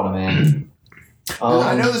drop on a man.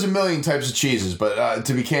 I know there's a million types of cheeses, but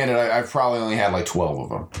to be candid, I've probably only had like 12 of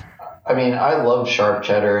them. I mean, I love sharp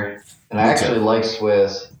cheddar, and I actually like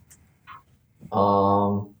Swiss.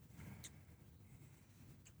 I'm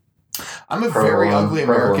a very ugly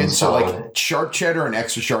American, so like sharp cheddar and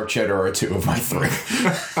extra sharp cheddar are 2 of my 3.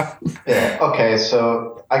 Yeah, okay,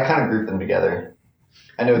 so I kind of group them together.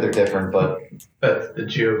 I know they're different, but that's the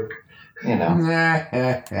joke. That's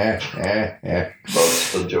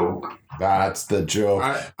the joke. That's the joke.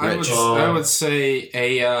 I would say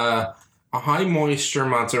a high moisture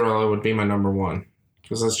mozzarella would be my number 1,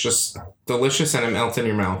 because it's just delicious and it melts in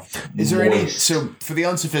your mouth. Is there any, so for the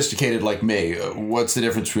unsophisticated like me, what's the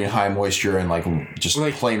difference between high moisture and like just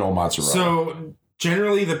plain old mozzarella? So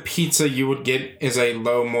generally the pizza you would get is a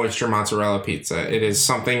low moisture mozzarella pizza. It is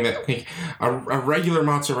something that, like, a regular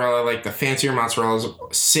mozzarella, like the fancier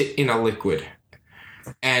mozzarellas, sit in a liquid.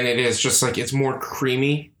 And it is just like, it's more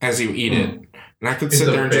creamy as you eat it. And I could sit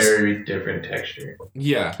there and just... It's a very different texture.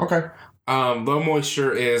 Yeah. Okay. Low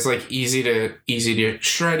moisture is like easy to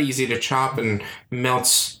shred, easy to chop, and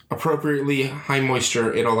melts appropriately. High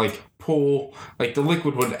moisture, it'll like pull, like the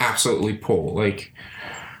liquid would absolutely pull. Like,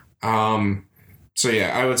 so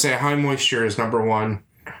yeah, I would say high moisture is number 1.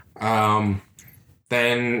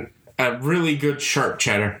 Then a really good sharp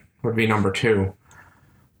cheddar would be number 2.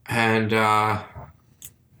 And I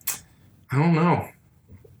don't know.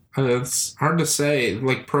 It's hard to say.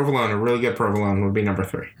 Like, provolone, a really good provolone would be number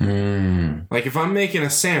 3. Like, if I'm making a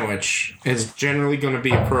sandwich, it's generally going to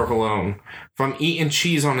be a provolone. If I'm eating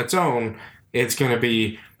cheese on its own, it's going to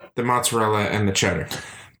be the mozzarella and the cheddar.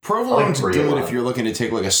 Provolone's good if you're looking to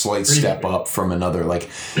take like a slight step up from another. Like,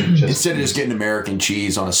 instead of just getting American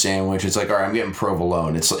cheese on a sandwich, it's like, all right, I'm getting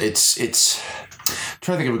provolone. It's I'm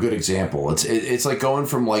trying to think of a good example. It's like going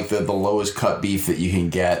from like the lowest cut beef that you can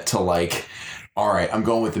get to like, all right, I'm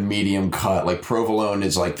going with the medium cut. Like, provolone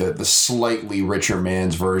is like the slightly richer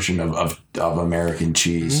man's version of American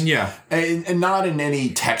cheese. Yeah. And not in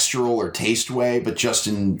any textural or taste way, but just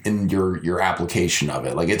in your application of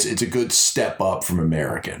it. Like, it's a good step up from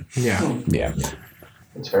American. Yeah. Yeah.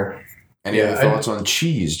 That's fair. Any other thoughts on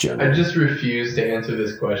cheese, generally? I just refuse to answer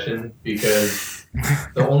this question because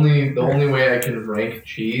the only way I can rank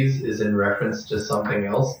cheese is in reference to something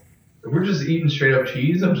else. If we're just eating straight up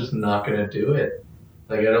cheese, I'm just not gonna do it.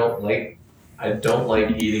 Like, I don't like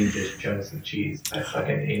eating just chunks of cheese. I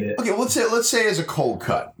fucking hate it. Okay, let's say as a cold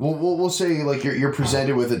cut, we'll say like you're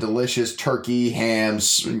presented with a delicious turkey,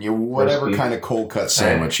 hams, whatever kind of cold cut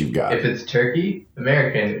sandwich you've got. If it's turkey,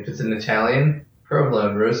 American. If it's an Italian,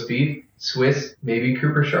 provolone. Roast beef, Swiss, maybe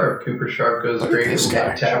Cooper Sharp. Cooper Sharp goes great with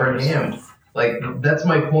tavern ham. Like, that's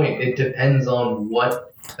my point. It depends on what.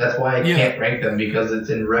 That's why I can't rank them, because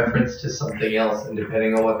it's in reference to something else, and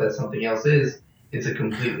depending on what that something else is, it's a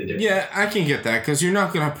completely different. Yeah, I can get that, because you're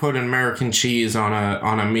not gonna put American cheese on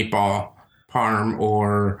a meatball parm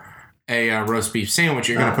or a roast beef sandwich.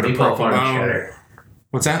 You're gonna put a provolone. Cheddar.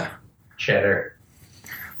 What's that? Cheddar.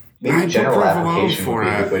 Maybe general application would be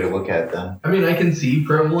a good way to look at them. I mean, I can see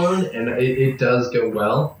provolone, and it does go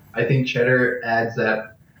well. I think cheddar adds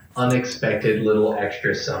that unexpected little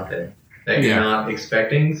extra something that you're not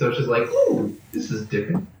expecting. So it's just like, ooh, this is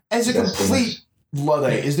different. As a complete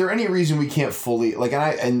Luddite, is there any reason we can't fully, like,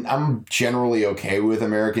 and I'm generally okay with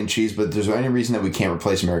American cheese, but is there any reason that we can't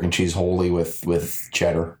replace American cheese wholly with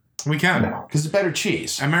cheddar? We can. No. Because it's better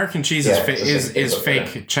cheese. American cheese Yeah, is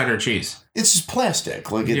fake cheddar cheese. It's just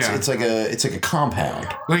plastic. Like it's like a compound.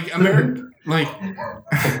 Like American like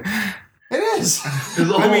It is. There's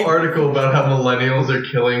a whole article about how millennials are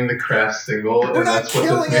killing the craft single. We're not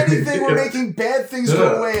killing anything. We're making bad things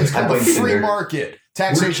go away. It's called the free market.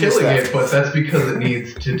 Taxation We're killing stuff. it, but that's because it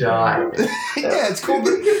needs to die. Yeah, it's called.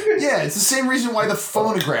 It's the same reason why the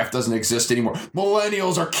phonograph doesn't exist anymore.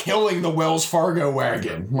 Millennials are killing the Wells Fargo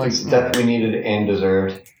wagon. Like, It's definitely needed and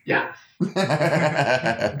deserved. Yeah.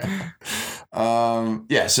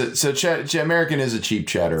 So American is a cheap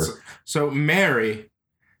cheddar. So Mary,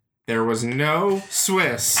 there was no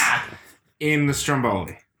Swiss in the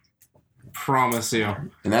Stromboli. Promise you.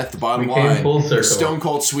 And that's the bottom We came line. full circle. Stone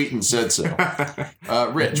Cold Sweeten said so.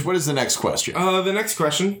 Rich, what is the next question? The next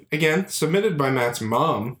question, again, submitted by Matt's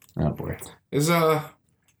mom, Oh boy. is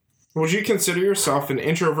would you consider yourself an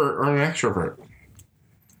introvert or an extrovert?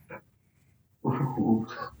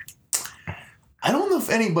 I don't know if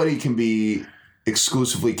anybody can be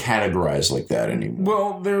exclusively categorized like that anymore.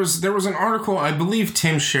 Well, there was an article, I believe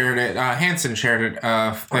Tim shared it, Hansen shared it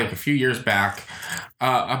like a few years back,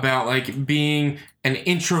 about like being an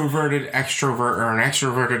introverted extrovert or an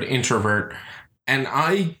extroverted introvert. And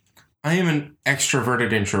I am an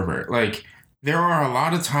extroverted introvert. Like, there are a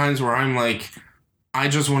lot of times where I'm like, I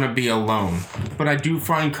just want to be alone. But I do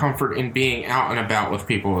find comfort in being out and about with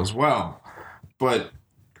people as well. But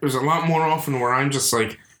there's a lot more often where I'm just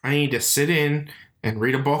like, I need to sit in and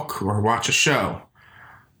read a book or watch a show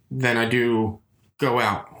than I do go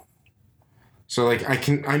out. So like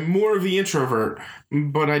I'm more of the introvert,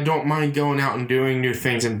 but I don't mind going out and doing new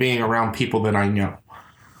things and being around people that I know.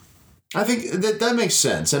 I think that makes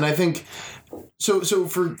sense. And I think so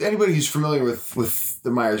for anybody who's familiar with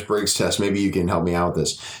the Myers-Briggs test, maybe you can help me out with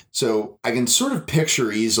this. So I can sort of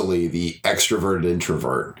picture easily the extroverted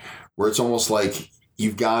introvert, where it's almost like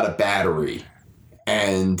you've got a battery,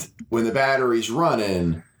 and when the battery's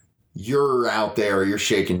running, you're out there, you're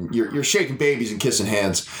shaking babies and kissing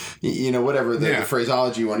hands, whatever the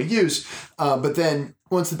phraseology you want to use. But then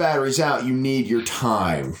once the battery's out, you need your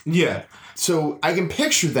time. Yeah. So I can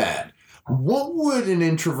picture that. What would an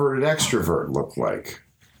introverted extrovert look like?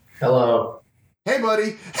 Hello. Hey,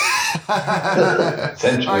 buddy.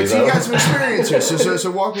 Essentially, All right, so you got some experience here.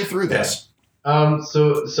 So walk me through this.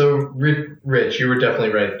 So Rich, you were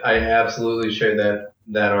definitely right. I absolutely shared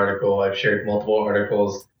that article. I've shared multiple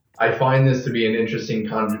articles. I find this to be an interesting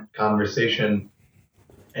conversation,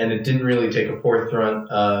 and it didn't really take a forefront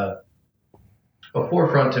to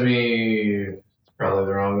me. It's probably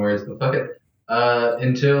the wrong words, but fuck it.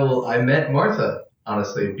 Until I met Martha,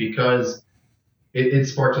 honestly, because it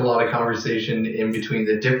sparked a lot of conversation in between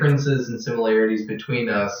the differences and similarities between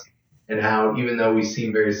us, and how even though we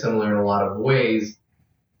seem very similar in a lot of ways,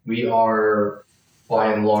 we are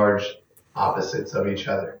by and large opposites of each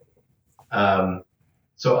other.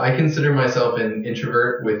 So I consider myself an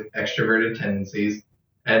introvert with extroverted tendencies.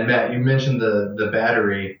 And Matt, you mentioned the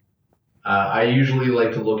battery. I usually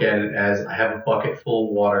like to look at it as I have a bucket full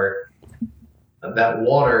of water. That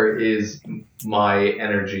water is my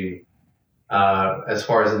energy as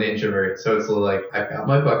far as an introvert. So it's like I've got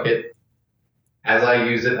my bucket. As I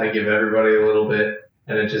use it, I give everybody a little bit,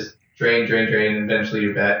 and it just drain. Eventually,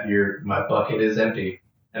 my bucket is empty,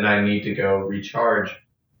 and I need to go recharge.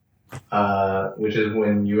 Which is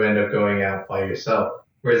when you end up going out by yourself.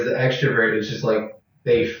 Whereas the extrovert is just like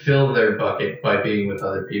they fill their bucket by being with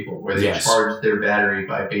other people, where they charge their battery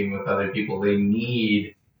by being with other people. They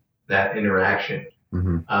need that interaction.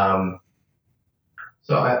 Mm-hmm.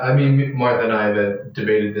 So I mean, Martha and I have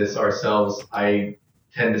debated this ourselves. I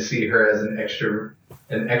tend to see her as an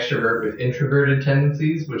extrovert with introverted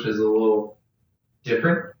tendencies, which is a little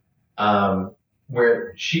different.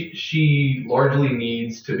 Where she largely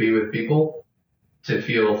needs to be with people to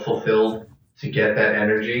feel fulfilled, to get that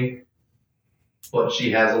energy, but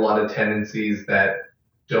she has a lot of tendencies that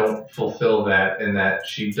don't fulfill that, and that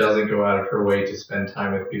she doesn't go out of her way to spend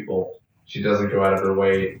time with people. She doesn't go out of her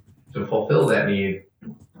way to fulfill that need,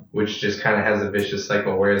 which just kind of has a vicious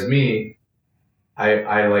cycle. Whereas me,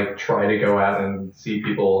 I like try to go out and see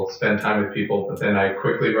people, spend time with people, but then I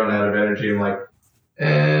quickly run out of energy and like,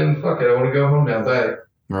 and fuck it, I want to go home now. Bye.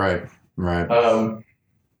 Right.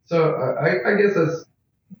 So I guess that's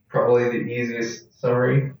probably the easiest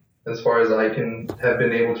summary as far as I can have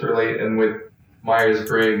been able to relate. And with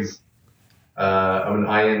Myers-Briggs, I'm an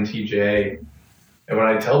INTJ. And when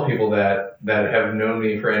I tell people that have known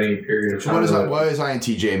me for any period of time... So what does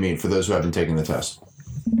INTJ mean for those who haven't taken the test?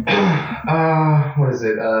 What is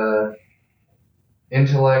it?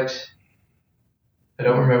 Intellect... I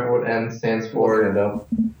don't remember what N stands for.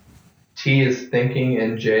 T is thinking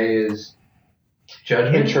and J is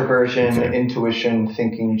judgment. Introversion, intuition,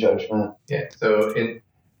 thinking, judgment. Yeah. So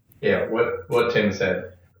what Tim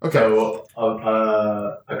said. Okay. So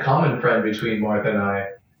a common friend between Martha and I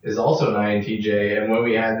is also an INTJ, and when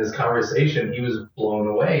we had this conversation, he was blown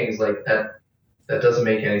away. He's like, that doesn't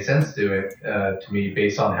make any sense to me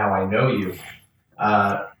based on how I know you.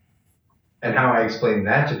 And how I explain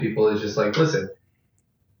that to people is just like, listen,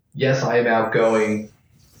 yes, I am outgoing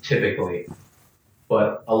typically,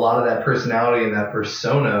 but a lot of that personality and that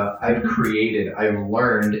persona I've created, I've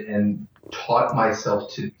learned and taught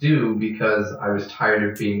myself to do because I was tired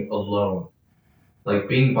of being alone. Like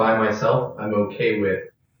being by myself, I'm okay with,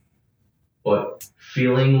 but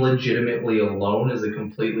feeling legitimately alone is a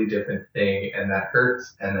completely different thing, and that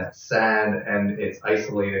hurts and that's sad and it's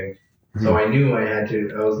isolating. So I knew I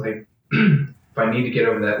was like, if I need to get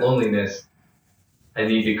over that loneliness, I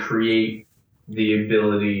need to create the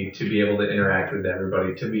ability to be able to interact with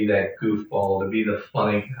everybody, to be that goofball, to be the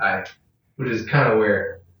funny guy, which is kind of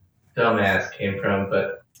where dumbass came from,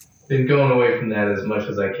 but been going away from that as much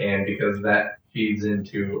as I can because that feeds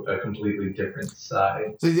into a completely different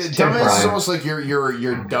side. So dumbass is almost like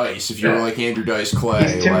your Dice, if you were like Andrew Dice Clay.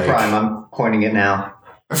 He's Tim Prime, I'm coining it now.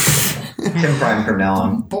 Tim Prime from now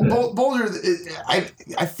on. Boulder, I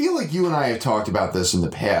feel like you and I have talked about this in the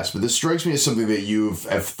past, but this strikes me as something that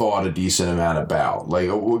have thought a decent amount about. Like,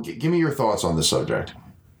 give me your thoughts on the subject.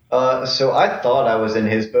 So I thought I was in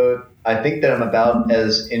his boat. I think that I'm about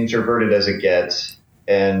as introverted as it gets,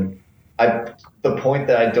 and the point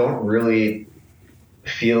that I don't really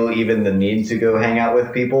feel even the need to go hang out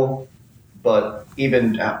with people, but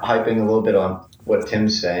even hyping a little bit on what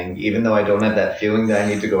Tim's saying, even though I don't have that feeling that I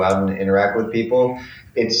need to go out and interact with people,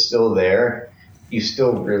 it's still there. You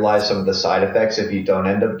still realize some of the side effects if you don't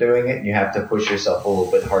end up doing it. You have to push yourself a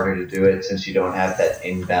little bit harder to do it since you don't have that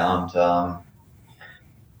inbound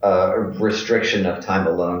restriction of time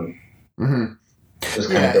alone. Mm-hmm. Just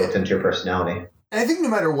kind of built into your personality. I think no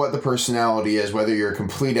matter what the personality is, whether you're a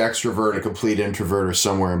complete extrovert, a complete introvert, or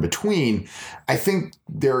somewhere in between, I think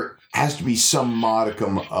there has to be some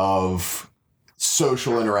modicum of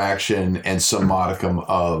social interaction and some modicum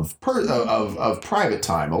of private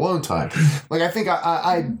time, alone time. Like I think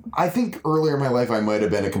earlier in my life I might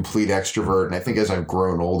have been a complete extrovert, and I think as I've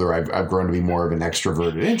grown older, I've grown to be more of an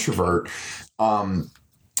extroverted introvert.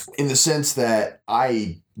 In the sense that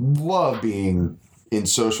I love being in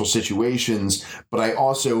social situations, but I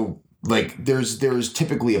also like there's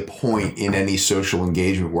typically a point in any social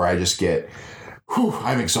engagement where I just get,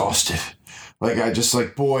 I'm exhausted. Like I just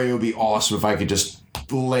like, boy, it would be awesome if I could just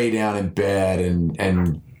lay down in bed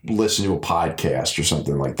and listen to a podcast or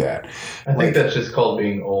something like that. I think that's just called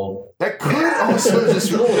being old. That could also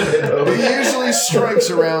just it usually strikes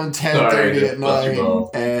around 10:30 at night,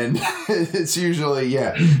 and it's usually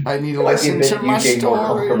I need to listen to my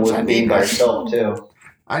stories. I need myself too.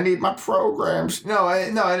 I need my programs. No,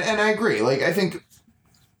 and I agree. Like I think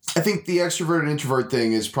the extrovert and introvert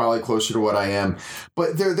thing is probably closer to what I am,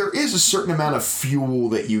 but there is a certain amount of fuel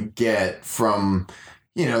that you get from,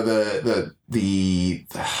 the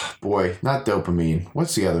boy, not dopamine.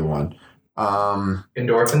 What's the other one?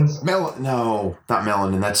 Endorphins? No, not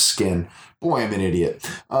melanin. That's skin. Boy, I'm an idiot.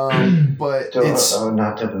 But it's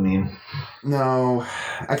not dopamine. No,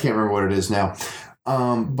 I can't remember what it is now.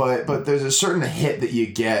 But there's a certain hit that you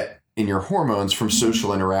get in your hormones from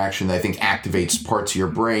social interaction that I think activates parts of your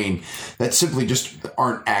brain that simply just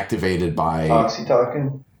aren't activated by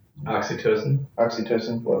oxytocin.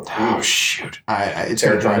 Oxytocin. What? Oh shoot! It's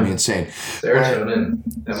gonna drive me insane.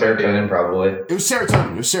 Serotonin, probably. It was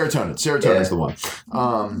serotonin. Serotonin's the one.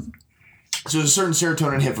 So there's a certain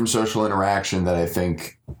serotonin hit from social interaction that I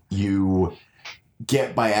think you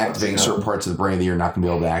get by activating certain parts of the brain that you're not going to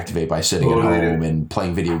be able to activate by sitting at home and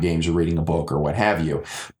playing video games or reading a book or what have you.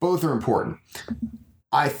 Both are important.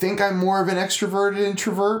 I think I'm more of an extroverted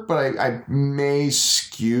introvert, but I may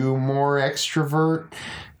skew more extrovert.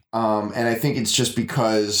 And I think it's just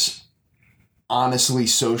because, honestly,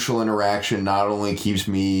 social interaction not only keeps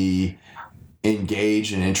me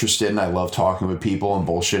engaged and interested, and I love talking with people and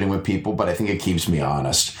bullshitting with people, but I think it keeps me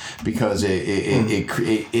honest because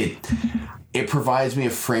it provides me a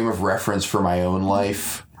frame of reference for my own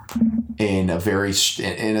life in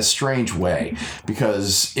a strange way.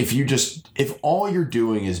 Because if all you're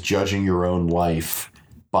doing is judging your own life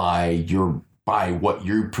by what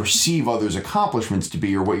you perceive others' accomplishments to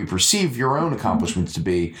be or what you perceive your own accomplishments to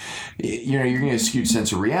be, you're going to get a skewed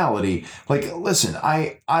sense of reality. Like, listen,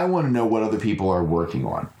 I want to know what other people are working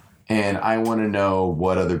on. And I want to know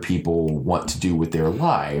what other people want to do with their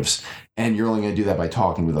lives. and you're only going to do that by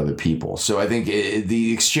talking with other people. So I think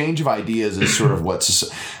the exchange of ideas is sort of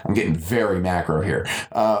I'm getting very macro here.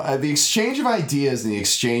 The exchange of ideas and the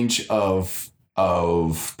exchange of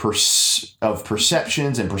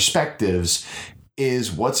perceptions and perspectives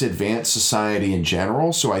is what's advanced society in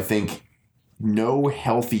general. So I think no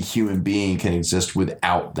healthy human being can exist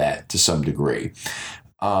without that to some degree.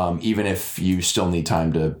 Even if you still need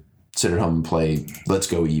time to sit at home and play Let's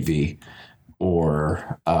Go EV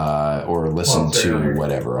or listen to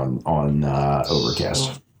whatever on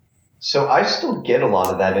Overcast. So I still get a lot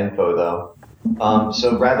of that info though.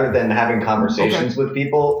 So rather than having conversations with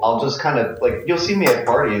people, I'll just kind of you'll see me at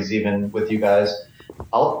parties even with you guys.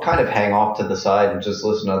 I'll kind of hang off to the side and just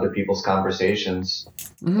listen to other people's conversations.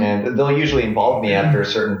 Mm-hmm. And they'll usually involve me after a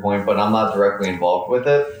certain point, but I'm not directly involved with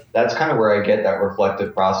it. That's kind of where I get that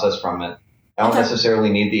reflective process from it. I don't necessarily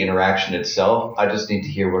need the interaction itself. I just need to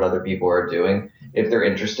hear what other people are doing. If they're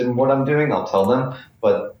interested in what I'm doing, I'll tell them.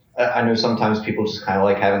 But I know sometimes people just kind of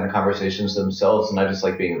like having the conversations themselves, and I just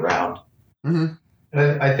like being around. Mm-hmm.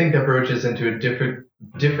 And I think that broaches into a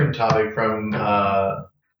different topic from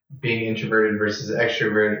being introverted versus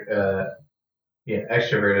extroverted.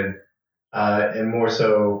 Extroverted, and more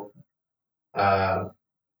so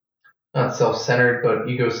not self-centered, but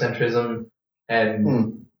egocentrism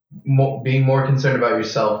and being more concerned about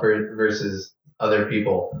yourself versus other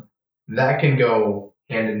people. That can go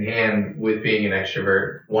hand in hand with being an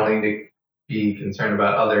extrovert, wanting to be concerned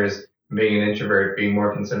about others, being an introvert, being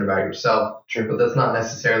more concerned about yourself. Sure. But that's not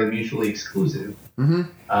necessarily mutually exclusive.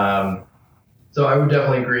 Mm-hmm. So I would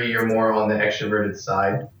definitely agree you're more on the extroverted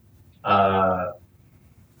side. But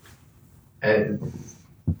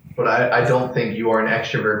I don't think you are an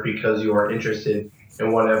extrovert because you are interested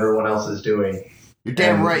in what everyone else is doing. You're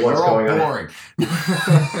damn right. You're all boring.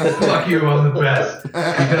 Fuck you, I'm the best.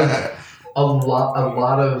 Because a lot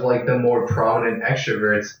of the more prominent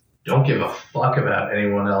extroverts don't give a fuck about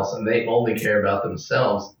anyone else, and they only care about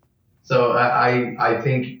themselves. So I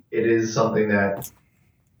think it is something that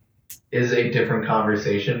is a different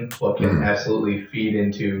conversation, but can absolutely feed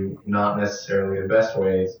into not necessarily the best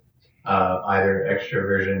ways, either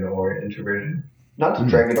extroversion or introversion. Not to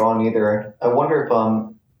drag it on either. I wonder if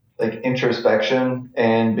introspection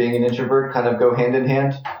and being an introvert kind of go hand in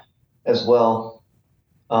hand as well.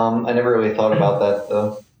 I never really thought about that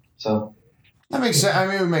though. So that makes sense. I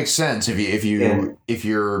mean, it makes sense if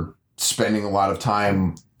you're spending a lot of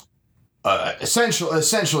time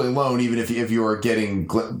essentially alone, even if you're getting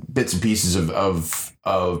bits and pieces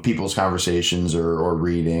of people's conversations or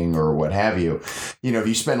reading or what have you. If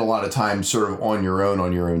you spend a lot of time sort of on your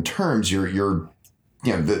own terms, your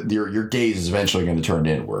gaze is eventually going to turn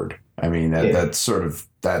inward. I mean, that's sort of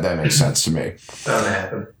that makes sense to me. That'll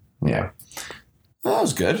happen. Yeah, that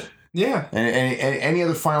was good. Yeah. Any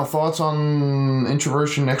other final thoughts on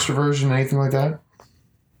introversion, extroversion, anything like that?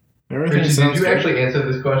 Richie, did you actually answer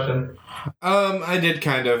this question? I did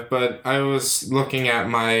kind of, but I was looking at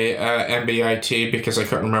my MBIT because I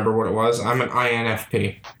couldn't remember what it was. I'm an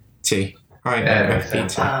INFP.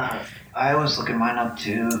 INFP. I was looking mine up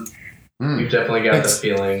too. You've definitely got the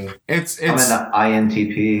feeling. I'm an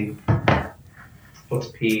INTP. What's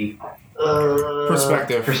P?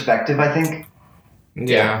 Perspective. Perspective, I think.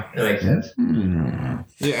 Yeah. That makes sense.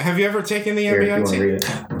 Yeah. Have you ever taken the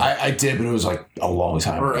MBIT? I did, but it was a long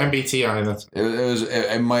time or ago. MBTI.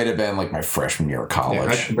 It might have been my freshman year of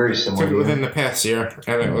college. Yeah, very similar. Took it within the past year,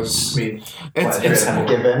 and it was.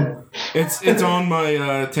 It's on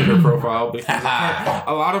my Tinder profile because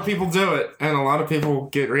a lot of people do it, and a lot of people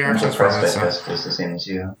get reactions from it. It's the same as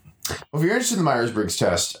you. Well, if you're interested in the Myers-Briggs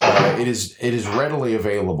test, it is readily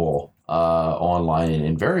available online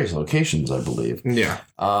in various locations, I believe. Yeah.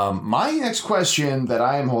 My next question that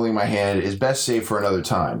I am holding in my hand is best saved for another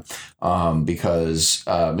time, because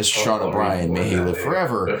Mr. Sean O'Brien, may he live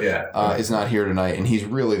forever, is not here tonight, and he's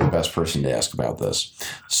really the best person to ask about this.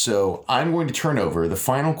 So I'm going to turn over the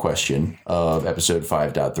final question of episode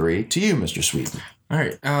 5.3 to you, Mr. Sweeten. All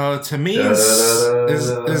right. To me,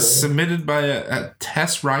 is submitted by a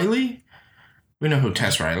Tess Riley. We know who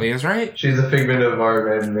Tess Riley is, right? She's a figment of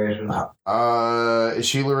our imagination. Is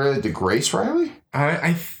she related to Grace Riley?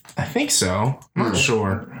 I think so. I'm not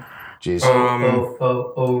sure. Jeez.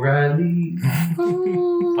 O'Reilly.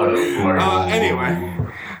 Anyway,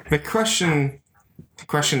 the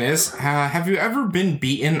question is, have you ever been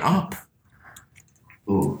beaten up?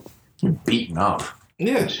 Ooh. You're beaten up.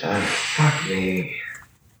 Yeah. Fuck me.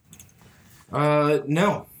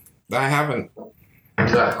 No, I haven't.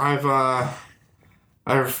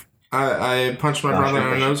 I've I punched my brother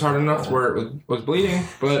in the nose hard enough where it was bleeding,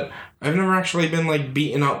 but I've never actually been like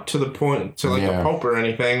beaten up to the point to like a pulp or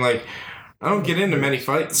anything. Like, I don't get into many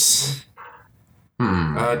fights.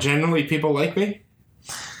 Generally, people like me.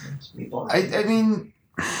 I mean,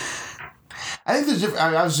 I think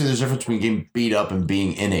obviously there's a difference between getting beat up and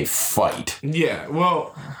being in a fight. Yeah,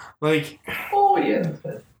 well, like... Oh, yeah.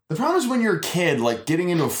 The problem is when you're a kid, like, getting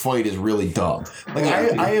into a fight is really dumb. Like,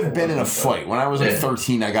 I have been in a fight. When I was, like,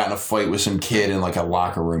 13, I got in a fight with some kid in, like, a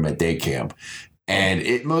locker room at day camp. And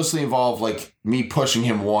it mostly involved, like, me pushing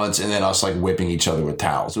him once and then us, like, whipping each other with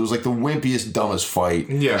towels. It was, like, the wimpiest, dumbest fight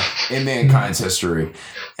in mankind's history.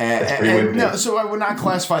 And no, so I would not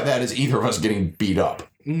classify that as either of us getting beat up.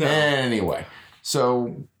 No. Anyway.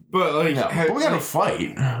 So... But, like... No, but we got to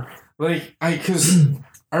fight. Like, because...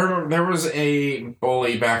 I remember there was a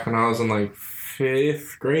bully back when I was in, like,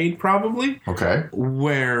 5th grade, probably. Okay.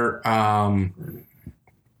 Where,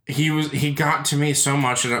 he got to me so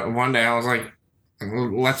much, and one day I was like,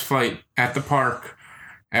 let's fight at the park,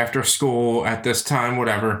 after school, at this time,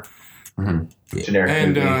 whatever. Mm-hmm.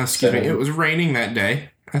 And, excuse me, it was raining that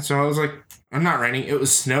day. And so I was like, not raining, it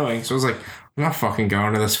was snowing. So I was like, I'm not fucking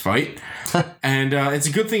going to this fight. And it's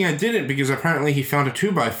a good thing I didn't, because apparently he found a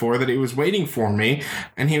 2x4 that he was waiting for me,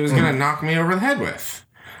 and he was going to knock me over the head with.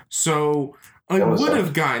 So I would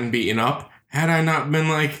have gotten beaten up had I not been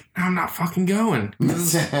like, I'm not fucking going.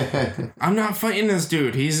 I'm not fighting this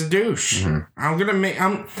dude. He's a douche. Mm-hmm.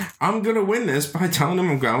 I'm gonna win this by telling him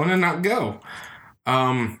I'm going and not go.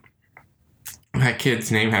 That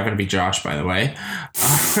kid's name happened to be Josh, by the way.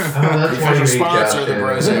 Because you're sponsor of the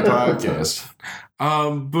Brose podcast.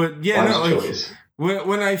 But yeah, no, like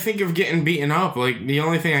when I think of getting beaten up, like the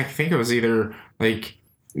only thing I can think of is either like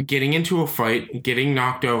getting into a fight, getting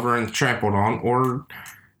knocked over and trampled on, or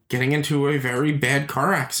getting into a very bad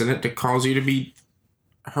car accident that caused you to be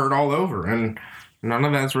hurt all over. And none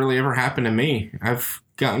of that's really ever happened to me. I've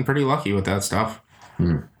gotten pretty lucky with that stuff.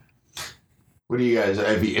 What do you guys,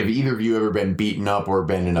 have either of you ever been beaten up or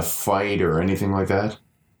been in a fight or anything like that?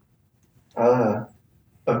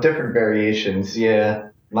 Of different variations, yeah.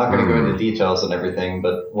 I'm not going to go into details and everything,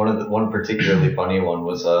 but one particularly funny one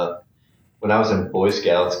was when I was in Boy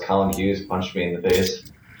Scouts, Colin Hughes punched me in the face.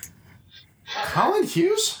 Colin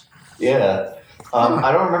Hughes? Yeah.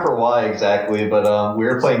 I don't remember why exactly, but we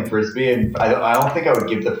were playing Frisbee, and I don't think I would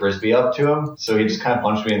give the Frisbee up to him, so he just kind of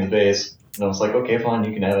punched me in the face. And I was like, okay, fine,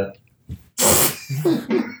 you can have it.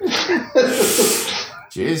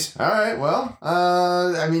 Jeez. All right. Well,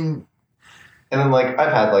 I mean, and then like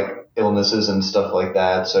I've had like illnesses and stuff like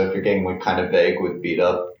that. So if you're getting like kind of vague with beat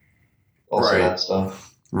up, also that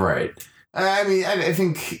stuff. Right. I mean, I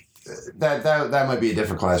think that might be a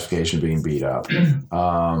different classification of being beat up.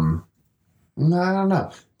 No, I don't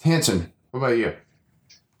know. Hanson, what about you?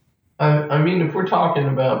 I mean, if we're talking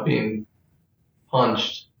about being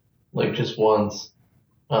punched like just once,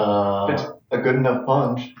 it's a good enough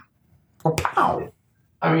punch. Oh, pow!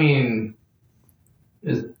 I mean,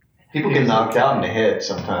 people get knocked out in the head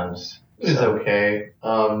sometimes. It's okay.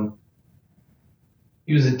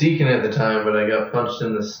 He was a deacon at the time, but I got punched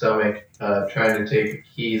in the stomach trying to take the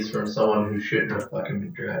keys from someone who shouldn't have fucking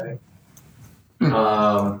been driving.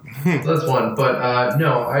 So that's one. But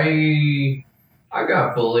no, I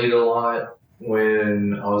got bullied a lot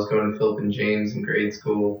when I was going to Philip and James in grade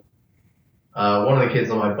school. One of the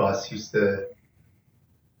kids on my bus used to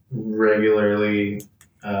regularly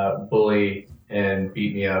bully and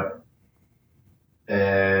beat me up.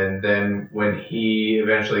 And then when he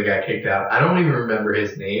eventually got kicked out, I don't even remember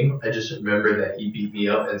his name. I just remember that he beat me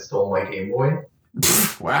up and stole my Game Boy.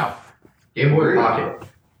 Wow. Game Boy Pocket.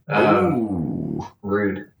 Ooh.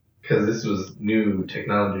 Rude. Because this was new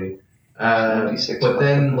technology. But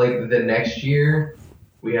then, like, the next year,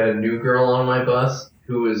 we had a new girl on my bus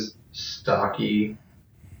who was stocky,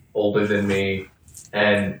 older than me,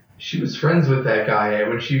 and she was friends with that guy.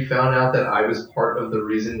 And when she found out that I was part of the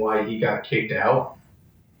reason why he got kicked out,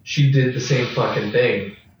 she did the same fucking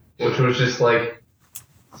thing, which was just like,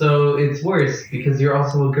 so it's worse because you're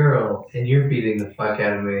also a girl and you're beating the fuck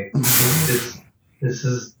out of me. This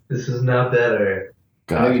is not better.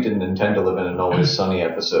 I know you didn't intend to live in an Always Sunny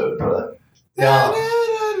episode, but yeah.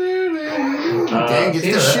 Gang gets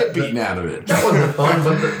the shit beaten out of it. That wasn't fun,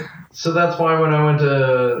 but so that's why when I went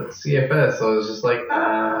to CFS, I was just like,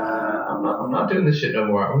 I'm not doing this shit no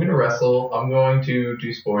more. I'm going to wrestle. I'm going to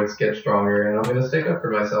do sports, get stronger, and I'm going to stick up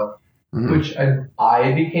for myself. Mm-hmm. Which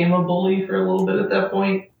I became a bully for a little bit at that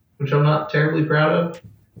point, which I'm not terribly proud of.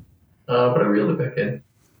 But I reeled it back in.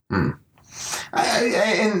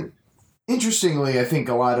 And interestingly, I think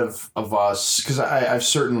a lot of us, because I've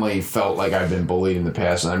certainly felt like I've been bullied in the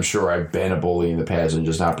past, and I'm sure I've been a bully in the past and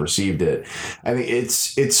just not perceived it. I think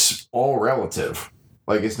it's all relative.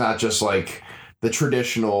 Like, it's not just like the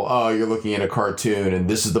traditional, oh, you're looking at a cartoon and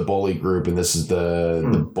this is the bully group and this is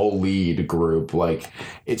the bullied group. Like,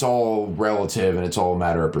 it's all relative and it's all a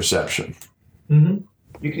matter of perception. Mm-hmm.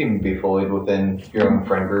 You can even be bullied within your own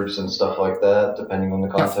friend groups and stuff like that, depending on the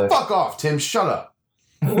Now, context. fuck off, Tim. Shut up.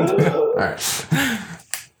 All right.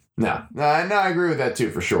 No, I agree with that too,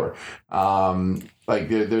 for sure. Like,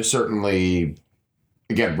 there's certainly,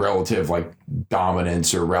 again, relative, like,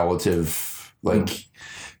 dominance or relative, like,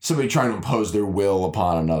 somebody trying to impose their will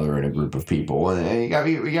upon another in a group of people. And you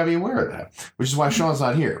gotta be aware of that, which is why Sean's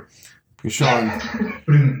not here. Because Sean,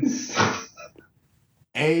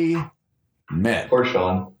 amen. Poor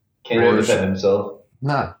Sean. Can't even defend himself.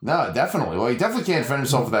 No, definitely. Well, he definitely can't defend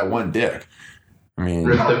himself with that one dick. I mean,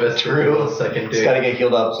 Rip the best True. second He's dick. got to get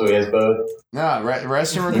healed up so he has both. no,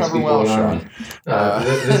 rest and recover Keep well, going on. Sean.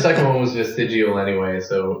 The second one was vestigial anyway,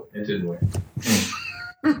 so it didn't work.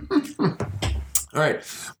 All right.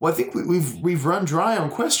 Well, I think we've run dry on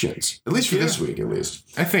questions, at least for this week, at least.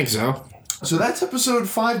 I think so. So that's episode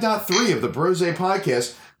 5.3 of the Brose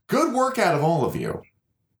Podcast. Good work out of all of you.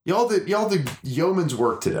 Y'all did yeoman's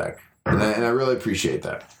work today, and I really appreciate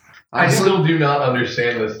that. I Honestly, still do not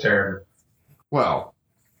understand this term. well,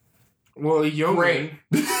 Well, a yeoman.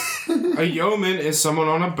 A yeoman is someone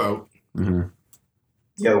on a boat. mm-hmm.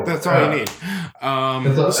 Yo. That's all you need.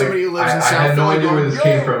 Somebody who lives in I South had no Philly idea where this going,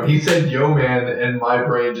 came "Yo!" from. He said "yo man," and my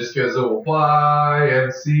brain just goes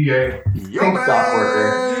YMCA. Think thought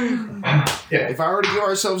worker. Yeah. If I were to give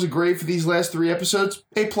ourselves a grade for these last 3 episodes,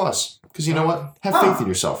 A+. Because you know what? Have faith in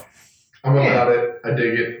yourself. I'm about it. I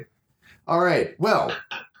dig it. All right. Well,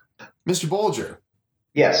 Mr. Bolger,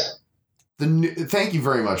 Yes. thank you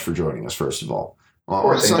very much for joining us, first of all. On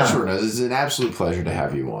course, such anytime. short notice, it's an absolute pleasure to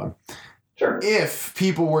have you on. Sure. If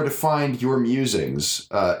people were to find your musings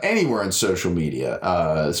anywhere on social media,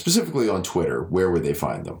 specifically on Twitter, where would they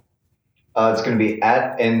find them? It's going to be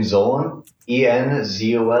at Enzolin,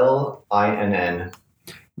 ENZOLINN.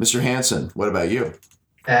 Mr. Hansen, what about you?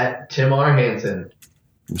 At Tim R. Hansen.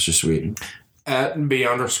 Mr. Sweeten? At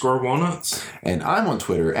B_walnuts. And I'm on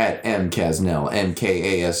Twitter at MKasnell,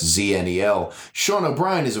 MKASZNEL. Sean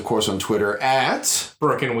O'Brien is, of course, on Twitter at...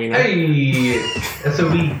 Broken Wiener. Hey,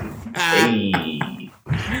 SOB. Hey.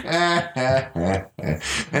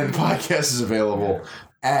 And the podcast is available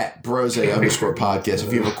at Brose_podcast.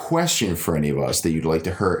 If you have a question for any of us that you'd like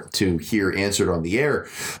to hear answered on the air,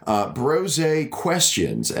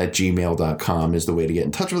 brosequestions@gmail.com is the way to get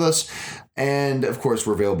in touch with us. And, of course,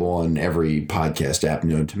 we're available on every podcast app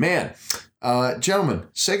known to man. Gentlemen,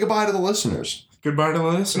 say goodbye to the listeners. Goodbye to the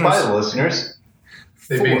listeners. Bye, the listeners.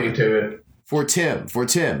 They beat me to it. For Tim, for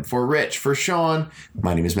Rich, for Sean,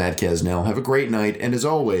 my name is Matt Kasnell. Have a great night, and as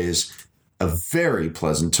always, a very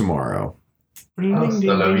pleasant tomorrow.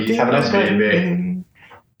 Hasta la vista, Have a nice night. baby.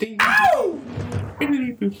 Ow! I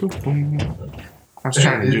was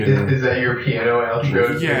trying to do that. Is that your piano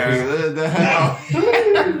outro? Yeah. The hell?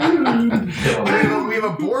 We have a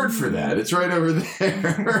board for that. It's right over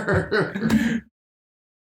there.